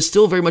 Like, it was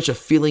still very much a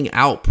feeling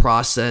out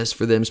process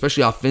for them,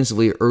 especially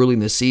offensively early in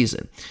the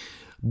season.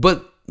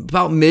 But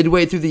about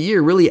midway through the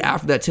year, really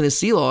after that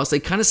Tennessee loss, they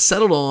kind of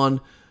settled on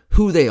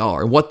who they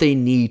are and what they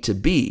need to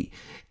be.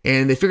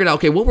 And they figured out,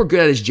 okay, what we're good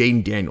at is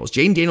Jaden Daniels.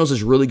 Jaden Daniels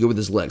is really good with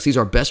his legs. He's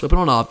our best weapon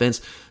on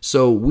offense,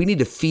 so we need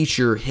to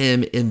feature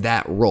him in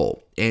that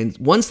role. And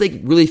once they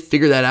really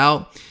figure that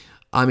out,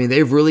 I mean,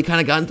 they've really kind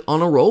of gotten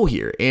on a roll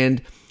here.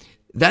 And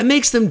that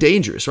makes them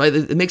dangerous, right?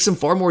 It makes them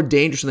far more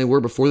dangerous than they were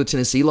before the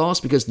Tennessee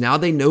loss because now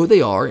they know who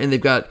they are and they've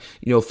got,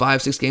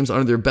 5-6 games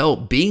under their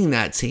belt being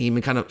that team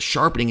and kind of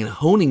sharpening and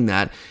honing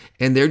that.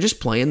 And they're just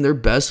playing their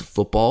best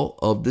football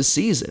of the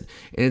season.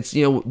 And it's,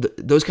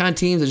 those kind of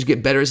teams that just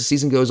get better as the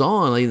season goes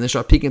on and they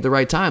start peaking at the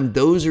right time.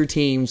 Those are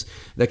teams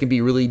that can be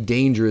really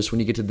dangerous when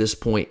you get to this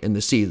point in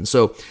the season.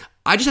 So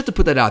I just have to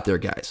put that out there,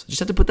 guys. Just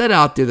have to put that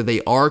out there that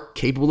they are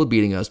capable of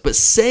beating us. But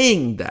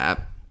saying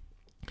that,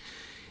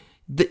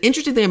 the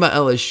interesting thing about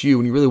LSU,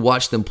 when you really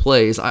watch them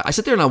play, is I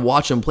sit there and I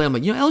watch them play. I'm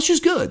like, LSU's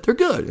good. They're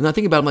good. And I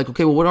think about it, I'm like,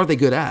 okay, well, what are they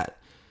good at?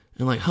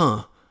 And I'm like,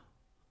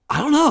 I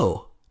don't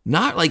know.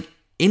 Not like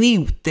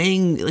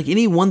anything, like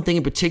any one thing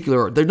in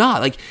particular. They're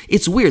not. Like,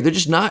 it's weird. They're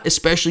just not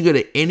especially good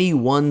at any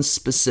one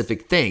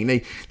specific thing.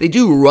 They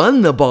do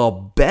run the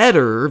ball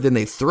better than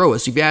they throw it.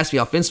 So if you ask me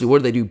offensively, what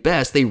do they do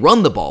best? They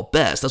run the ball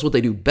best. That's what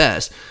they do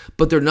best.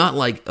 But they're not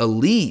like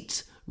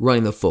elite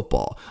running the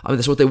football. I mean,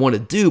 that's what they want to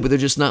do, but they're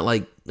just not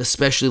like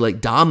especially like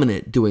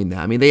dominant doing that.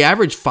 I mean, they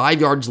average 5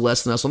 yards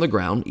less than us on the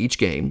ground each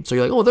game. So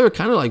you're like, oh, they're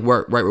kind of like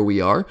right where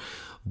we are.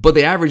 But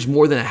they average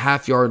more than a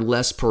half yard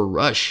less per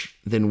rush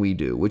than we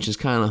do, which is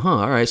kind of,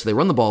 all right. So they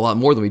run the ball a lot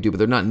more than we do, but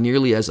they're not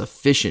nearly as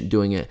efficient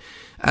doing it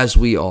as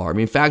we are. I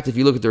mean, in fact, if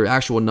you look at their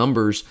actual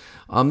numbers,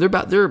 they're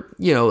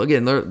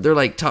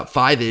like top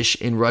 5-ish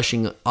in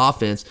rushing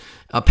offense.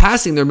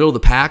 Passing, they're middle of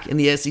the pack in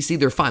the SEC.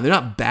 They're fine. They're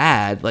not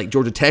bad like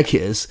Georgia Tech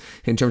is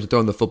in terms of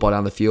throwing the football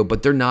down the field,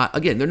 but they're not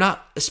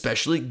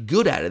especially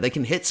good at it. They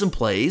can hit some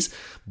plays,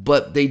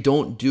 but they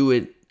don't do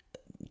it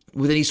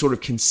with any sort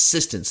of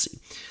consistency.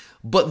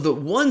 But the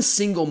one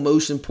single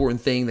most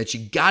important thing that you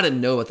got to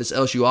know about this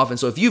LSU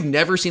offense, so if you've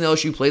never seen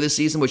LSU play this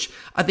season, which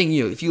I think,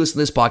 if you listen to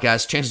this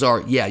podcast, chances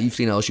are, yeah, you've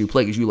seen LSU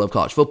play because you love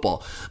college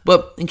football.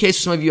 But in case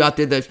there's some of you out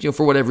there that,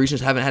 for whatever reason,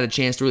 haven't had a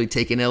chance to really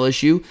take in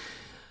LSU,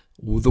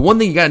 the one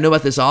thing you got to know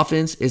about this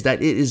offense is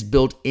that it is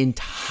built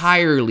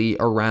entirely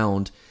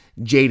around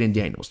Jayden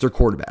Daniels, their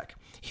quarterback,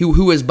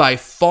 who is by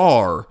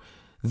far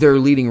their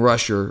leading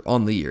rusher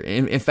on the year.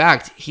 In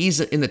fact, he's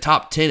in the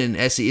top 10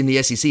 in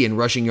the SEC in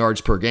rushing yards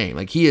per game.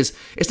 Like, it's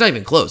not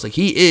even close. Like,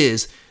 he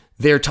is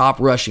their top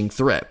rushing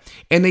threat.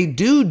 And they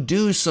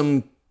do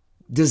some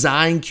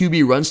design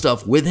QB run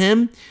stuff with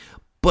him,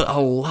 but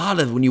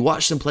when you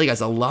watch them play,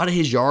 guys, a lot of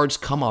his yards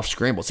come off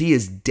scrambles. He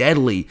is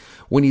deadly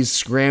when he's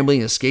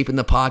scrambling, escaping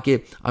the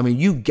pocket. I mean,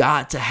 you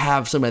got to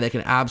have somebody that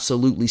can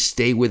absolutely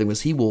stay with him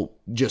because he will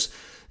just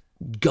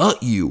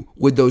gut you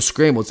with those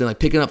scrambles and like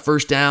picking up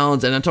first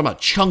downs, and I'm talking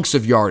about chunks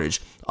of yardage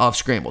off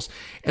scrambles.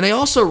 And they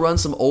also run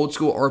some old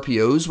school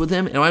RPOs with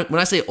him. And when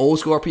I say old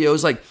school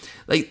RPOs,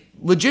 like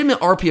legitimate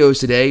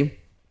RPOs today,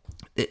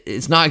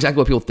 it's not exactly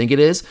what people think it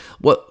is.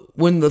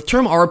 When the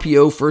term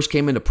RPO first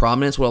came into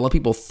prominence, what a lot of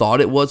people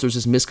thought it was, there's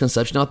this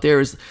misconception out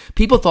there, is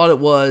people thought it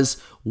was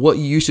what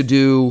you used to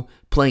do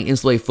playing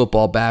NCAA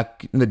football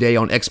back in the day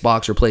on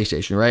Xbox or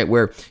PlayStation, right?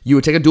 Where you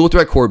would take a dual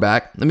threat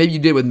quarterback, and maybe you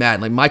did it with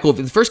Madden. Like Michael,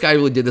 the first guy who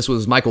really did this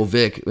was Michael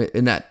Vick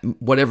in that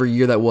whatever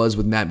year that was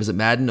with Madden. Was it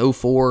Madden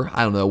 04?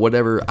 I don't know.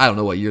 Whatever. I don't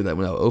know what year that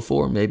went.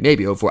 04?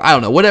 Maybe 04. I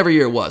don't know. Whatever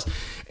year it was.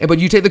 But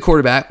you take the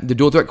quarterback, the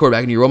dual threat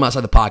quarterback, and you roll him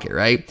outside the pocket,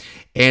 right?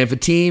 And if a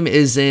team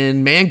is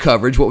in man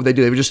coverage, what would they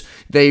do? You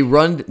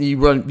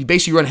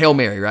basically run Hail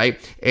Mary, right?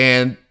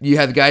 And you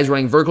have the guys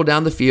running vertical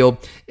down the field,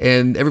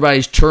 and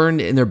everybody's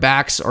turned and their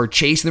backs are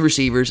chasing the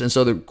receivers, and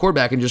so the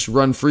quarterback can just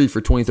run free for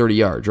 20, 30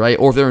 yards, right?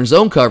 Or if they're in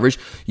zone coverage,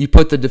 you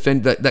put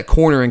that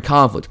corner in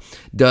conflict.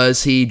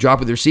 Does he drop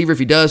with the receiver? If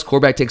he does,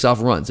 quarterback takes off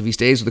and runs. If he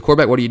stays with the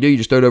quarterback, what do? You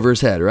just throw it over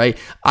his head, right?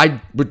 I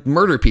would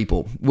murder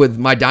people with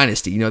my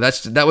dynasty.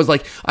 That was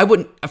like, I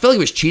felt like it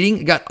was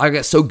cheating. I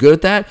got so good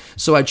at that,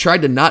 so I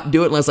tried to not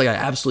do it unless like I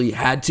absolutely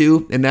had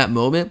to in that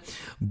moment.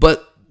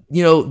 But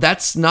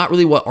that's not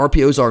really what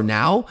RPOs are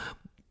now,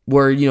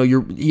 where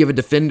you have a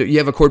defender, you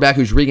have a quarterback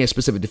who's reading a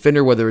specific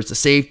defender, whether it's a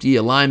safety,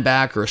 a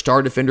linebacker, a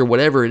star defender,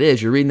 whatever it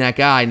is, you're reading that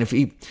guy, and if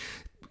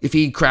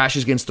he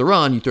crashes against the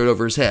run, you throw it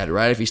over his head,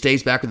 right? If he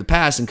stays back with the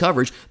pass and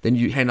coverage, then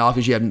you hand off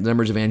because you have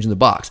numbers advantage in the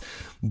box.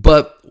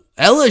 But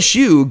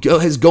LSU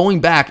is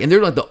going back, and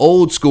they're like the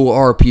old school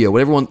RPO,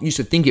 what everyone used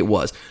to think it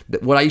was.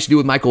 What I used to do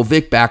with Michael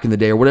Vick back in the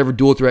day, or whatever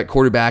dual threat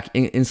quarterback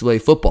in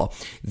NCAA football.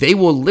 They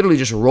will literally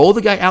just roll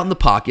the guy out in the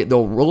pocket.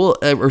 They'll roll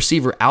a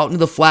receiver out into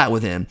the flat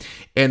with him,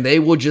 and they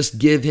will just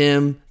give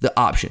him the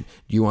option.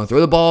 Do you want to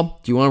throw the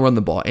ball? Do you want to run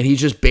the ball? And he's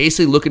just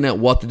basically looking at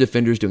what the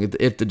defender's doing.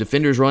 If the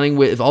defender's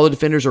if all the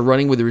defenders are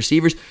running with the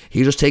receivers,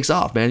 he just takes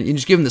off, man. You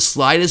just give him the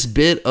slightest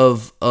bit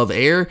of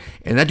air,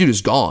 and that dude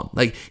is gone.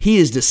 Like, he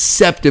is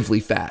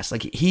deceptively fast.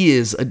 Like,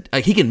 he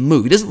can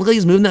move. He doesn't look like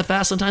he's moving that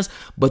fast sometimes,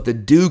 but the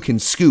dude can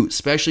scoot,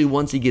 especially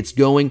once he gets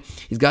going.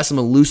 He's got some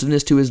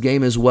elusiveness to his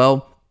game as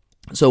well.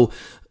 So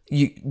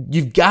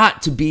you've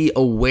got to be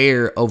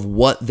aware of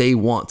what they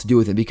want to do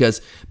with him,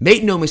 because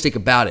make no mistake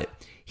about it,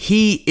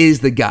 he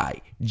is the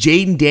guy.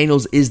 Jayden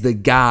Daniels is the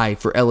guy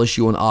for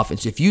LSU on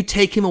offense. If you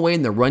take him away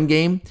in the run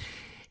game,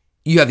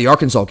 you have the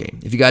Arkansas game.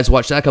 If you guys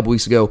watched that a couple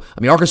weeks ago,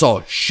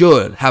 Arkansas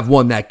should have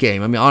won that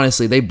game.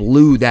 Honestly, they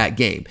blew that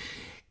game.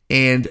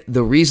 And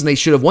the reason they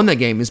should have won that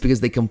game is because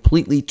they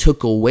completely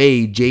took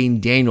away Jayden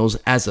Daniels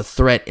as a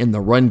threat in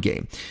the run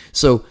game.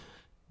 So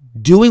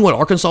doing what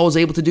Arkansas was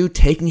able to do,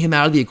 taking him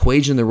out of the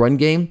equation in the run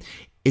game,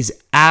 is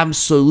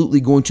absolutely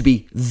going to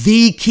be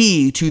the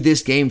key to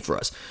this game for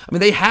us.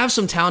 They have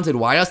some talented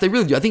wideouts. They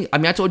really do.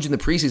 I told you in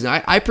the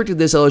preseason, I predicted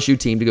this LSU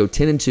team to go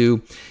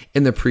 10-2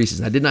 in the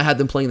preseason. I did not have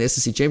them playing the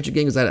SEC championship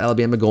game because I had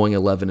Alabama going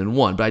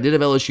 11-1. But I did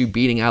have LSU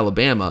beating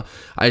Alabama.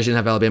 I just didn't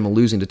have Alabama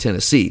losing to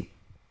Tennessee.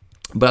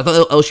 But I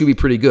thought LSU would be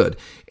pretty good.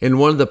 And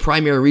one of the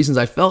primary reasons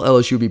I felt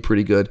LSU would be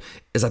pretty good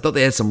is I thought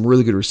they had some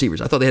really good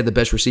receivers. I thought they had the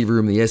best receiver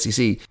room in the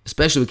SEC,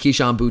 especially with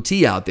Keyshawn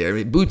Boutte out there. I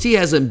mean, Boutte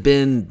hasn't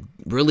been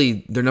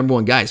really their number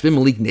one guy. It's been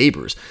Malik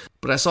Neighbors.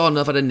 But I saw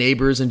enough out of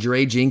Neighbors and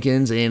Jere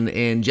Jenkins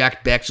and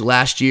Jack Beck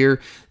last year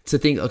to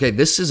think, okay,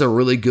 this is a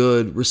really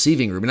good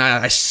receiving room. And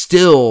I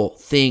still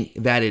think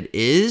that it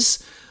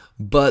is.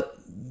 But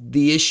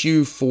the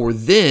issue for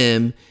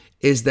them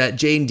is that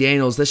Jayden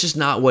Daniels, that's just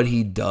not what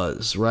he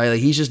does, right?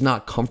 Like, he's just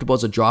not comfortable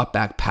as a drop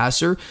back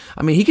passer.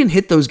 I mean, he can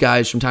hit those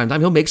guys from time to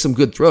time. He'll make some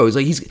good throws.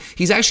 Like,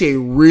 he's actually a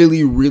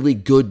really, really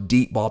good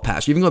deep ball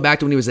passer. Even go back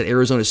to when he was at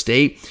Arizona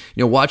State,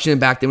 watching him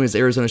back then when he was at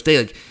Arizona State,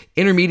 like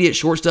intermediate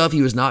short stuff,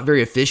 he was not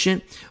very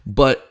efficient.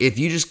 But if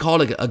you just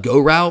called a go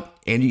route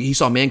and he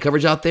saw man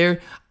coverage out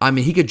there, I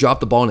mean, he could drop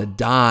the ball in a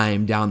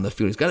dime down the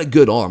field. He's got a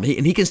good arm,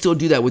 and he can still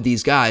do that with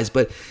these guys,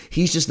 but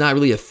he's just not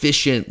really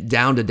efficient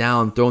down to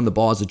down throwing the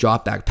ball as a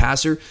drop back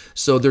passer.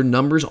 So their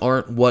numbers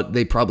aren't what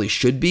they probably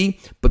should be,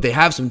 but they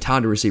have some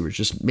talented receivers.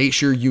 Just make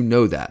sure you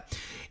know that.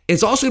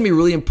 It's also going to be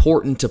really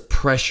important to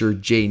pressure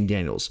Jayden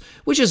Daniels,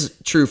 which is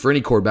true for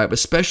any quarterback, but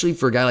especially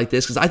for a guy like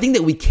this, because I think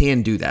that we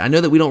can do that. I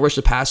know that we don't rush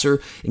the passer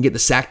and get the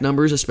sack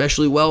numbers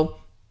especially well,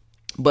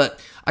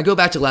 but I go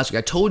back to last week.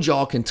 I told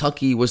y'all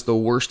Kentucky was the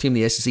worst team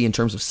in the SEC in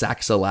terms of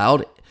sacks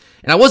allowed,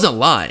 and I wasn't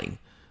lying.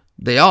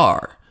 They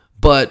are,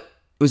 but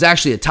it was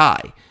actually a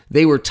tie.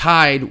 They were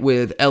tied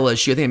with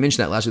LSU. I think I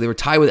mentioned that last week. They were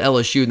tied with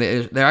LSU,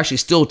 and they're actually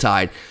still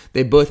tied.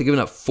 They both have given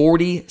up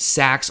 40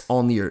 sacks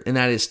on the year, and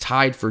that is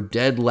tied for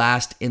dead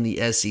last in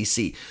the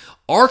SEC.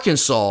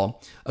 Arkansas,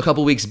 a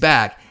couple weeks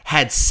back,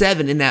 had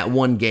 7 in that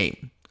one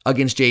game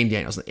against Jayden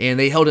Daniels. And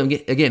they held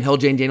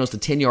Jayden Daniels to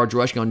 10 yards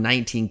rushing on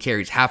 19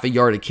 carries, half a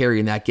yard a carry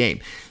in that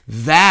game.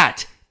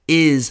 That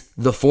is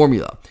the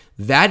formula.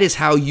 That is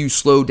how you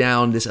slow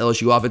down this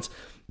LSU offense.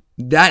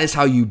 That is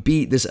how you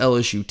beat this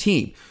LSU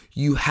team.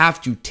 You have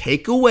to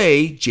take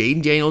away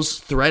Jayden Daniels'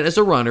 threat as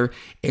a runner,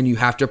 and you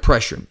have to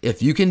pressure him.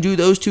 If you can do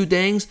those two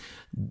things,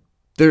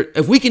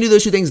 if we can do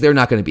those two things, they're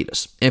not going to beat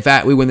us. In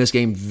fact, we win this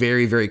game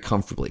very, very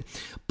comfortably.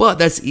 But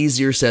that's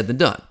easier said than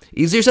done.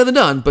 Easier said than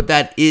done, but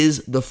that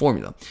is the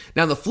formula.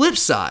 Now, on the flip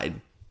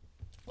side,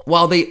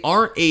 while they're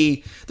not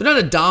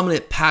a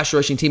dominant pass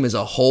rushing team as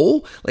a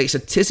whole, like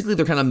statistically,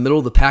 they're kind of middle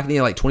of the pack. They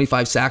have like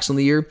 25 sacks on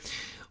the year.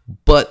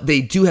 But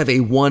they do have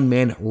a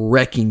one-man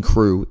wrecking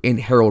crew in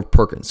Harold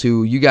Perkins,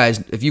 who you guys,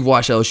 if you've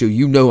watched LSU,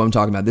 you know who I'm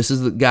talking about. This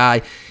is the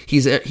guy,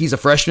 he's a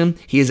freshman.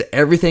 He is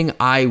everything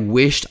I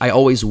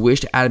always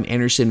wished Adam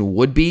Anderson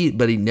would be,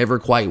 but he never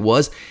quite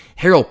was.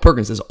 Harold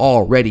Perkins is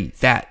already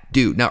that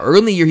dude. Now, early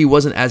in the year, he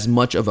wasn't as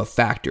much of a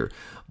factor,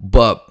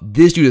 but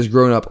this dude has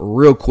grown up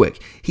real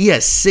quick. He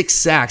has 6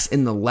 sacks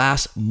in the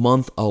last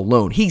month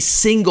alone. He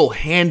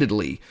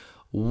single-handedly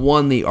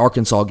won the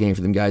Arkansas game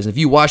for them, guys. And if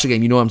you watch the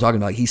game, you know what I'm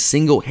talking about. He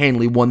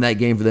single-handedly won that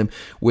game for them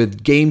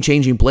with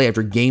game-changing play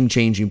after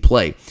game-changing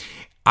play.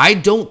 I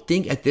don't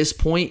think at this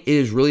point it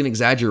is really an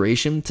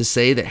exaggeration to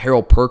say that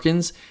Harold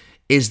Perkins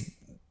is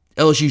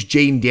LSU's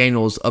Jayden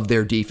Daniels of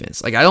their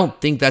defense. Like, I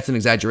don't think that's an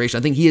exaggeration.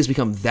 I think he has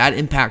become that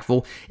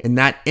impactful and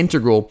that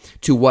integral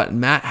to what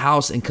Matt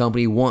House and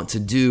company want to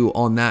do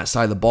on that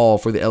side of the ball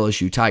for the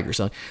LSU Tigers.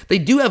 So they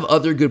do have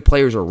other good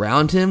players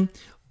around him,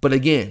 but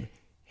again,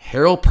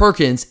 Harold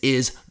Perkins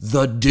is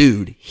the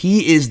dude.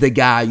 He is the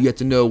guy. You have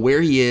to know where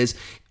he is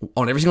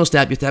on every single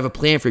step. You have to have a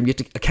plan for him. You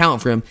have to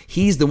account for him.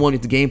 He's the one you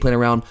have to game plan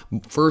around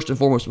first and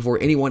foremost before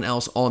anyone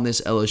else on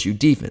this LSU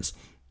defense.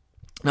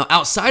 Now,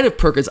 outside of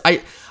Perkins,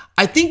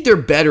 I think they're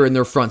better in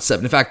their front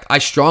seven. In fact, I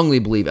strongly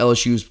believe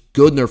LSU's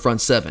good in their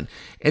front seven.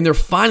 And they're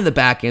fine in the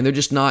back end. They're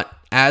just not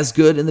as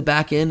good in the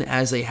back end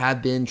as they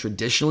have been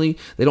traditionally.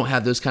 They don't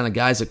have those kind of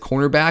guys at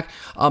cornerback.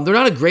 They're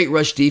not a great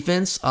rush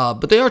defense,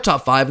 but they are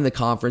top 5 in the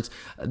conference.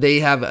 They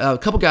have a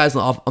couple guys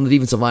on the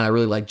defensive line I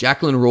really like.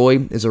 Jacqueline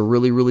Roy is a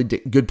really, really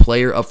good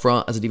player up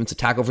front as a defensive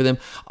tackle for them.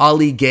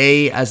 Ali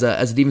Gay as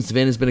a defensive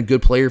end has been a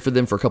good player for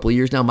them for a couple of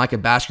years now. Micah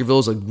Baskerville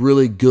is a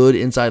really good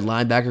inside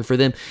linebacker for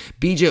them.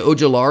 BJ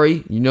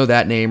Ojulari, you know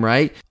that name,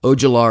 right?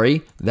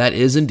 Ojulari, that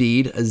is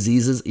indeed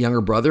Aziz's younger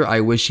brother.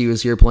 I wish he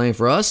was here playing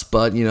for us,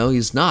 but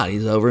he's not.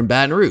 He's over in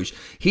Baton Rouge.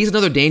 He's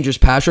another dangerous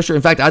pass rusher.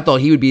 In fact, I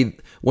thought he would be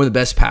one of the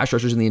best pass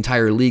rushers in the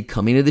entire league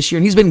coming into this year,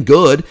 and he's been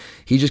good.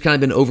 He's just kind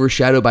of been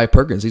overshadowed by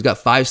Perkins. He's got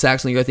 5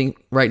 sacks in the year, I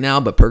think, right now,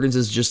 but Perkins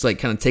is just like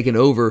kind of taken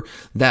over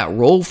that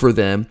role for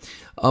them.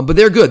 But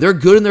they're good. They're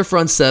good in their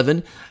front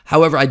seven.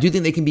 However, I do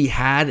think they can be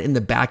had in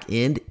the back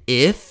end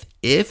if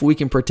we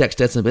can protect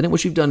Stetson Bennett,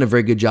 which we've done a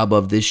very good job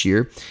of this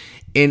year.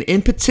 And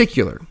in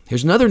particular,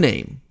 here's another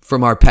name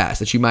from our past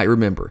that you might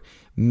remember.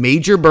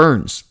 Major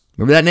Burns.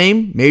 Remember that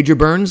name? Major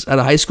Burns out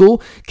of high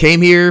school.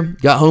 Came here,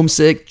 got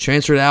homesick,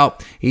 transferred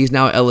out. He's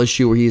now at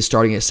LSU where he is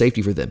starting at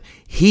safety for them.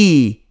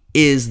 He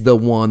is the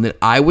one that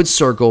I would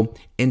circle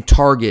and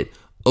target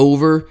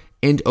over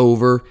and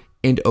over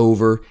and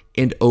over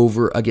and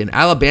over again.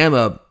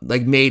 Alabama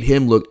made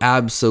him look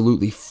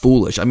absolutely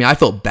foolish. I mean, I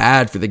felt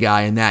bad for the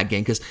guy in that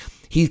game because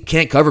he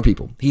can't cover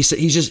people. He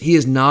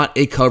is not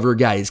a cover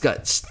guy. He's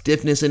got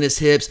stiffness in his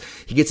hips.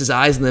 He gets his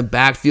eyes in the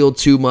backfield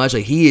too much.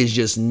 Like, he is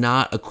just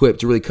not equipped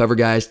to really cover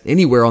guys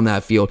anywhere on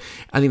that field.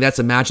 I think that's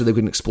a matchup that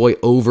we can exploit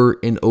over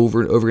and over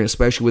and over again,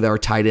 especially with our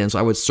tight end. So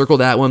I would circle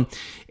that one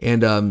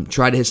and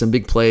try to hit some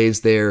big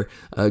plays there,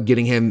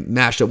 getting him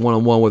matched up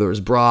one-on-one, whether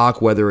it's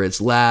Brock, whether it's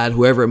Ladd,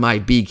 whoever it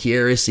might be,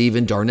 Kieris,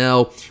 even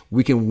Darnell.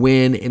 We can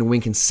win and win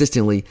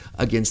consistently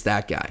against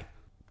that guy.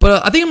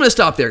 But I think I'm going to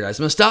stop there, guys.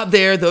 I'm going to stop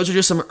there. Those are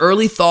just some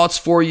early thoughts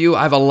for you.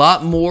 I have a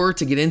lot more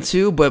to get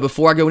into, but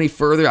before I go any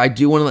further, I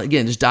do want to,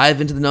 again, just dive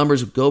into the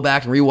numbers, go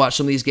back and rewatch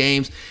some of these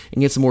games and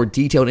get some more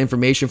detailed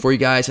information for you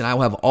guys, and I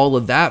will have all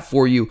of that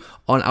for you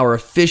on our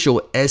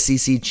official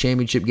SEC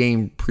Championship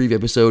game preview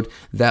episode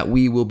that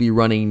we will be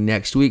running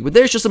next week. But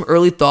there's just some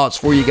early thoughts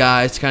for you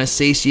guys to kind of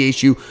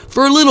satiate you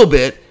for a little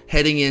bit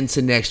heading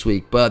into next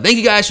week. But thank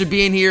you guys for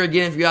being here.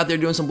 Again, if you're out there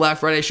doing some Black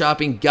Friday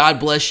shopping, God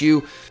bless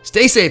you.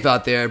 Stay safe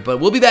out there. But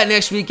we'll be back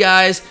next week,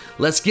 guys.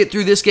 Let's get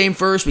through this game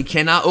first. We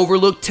cannot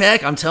overlook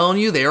Tech. I'm telling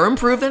you, they are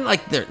improving.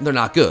 Like, they're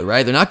not good,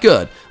 right? They're not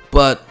good.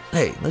 But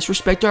hey, let's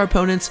respect our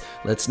opponents.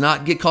 Let's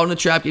not get caught in a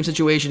trap game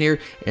situation here.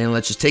 And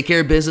let's just take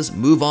care of business,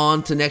 move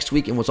on to next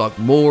week, and we'll talk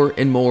more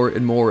and more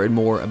and more and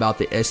more about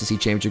the SEC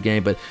Championship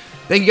game. But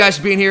thank you guys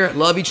for being here.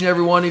 Love each and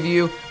every one of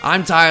you.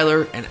 I'm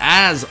Tyler. And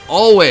as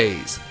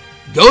always,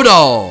 go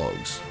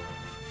Dogs!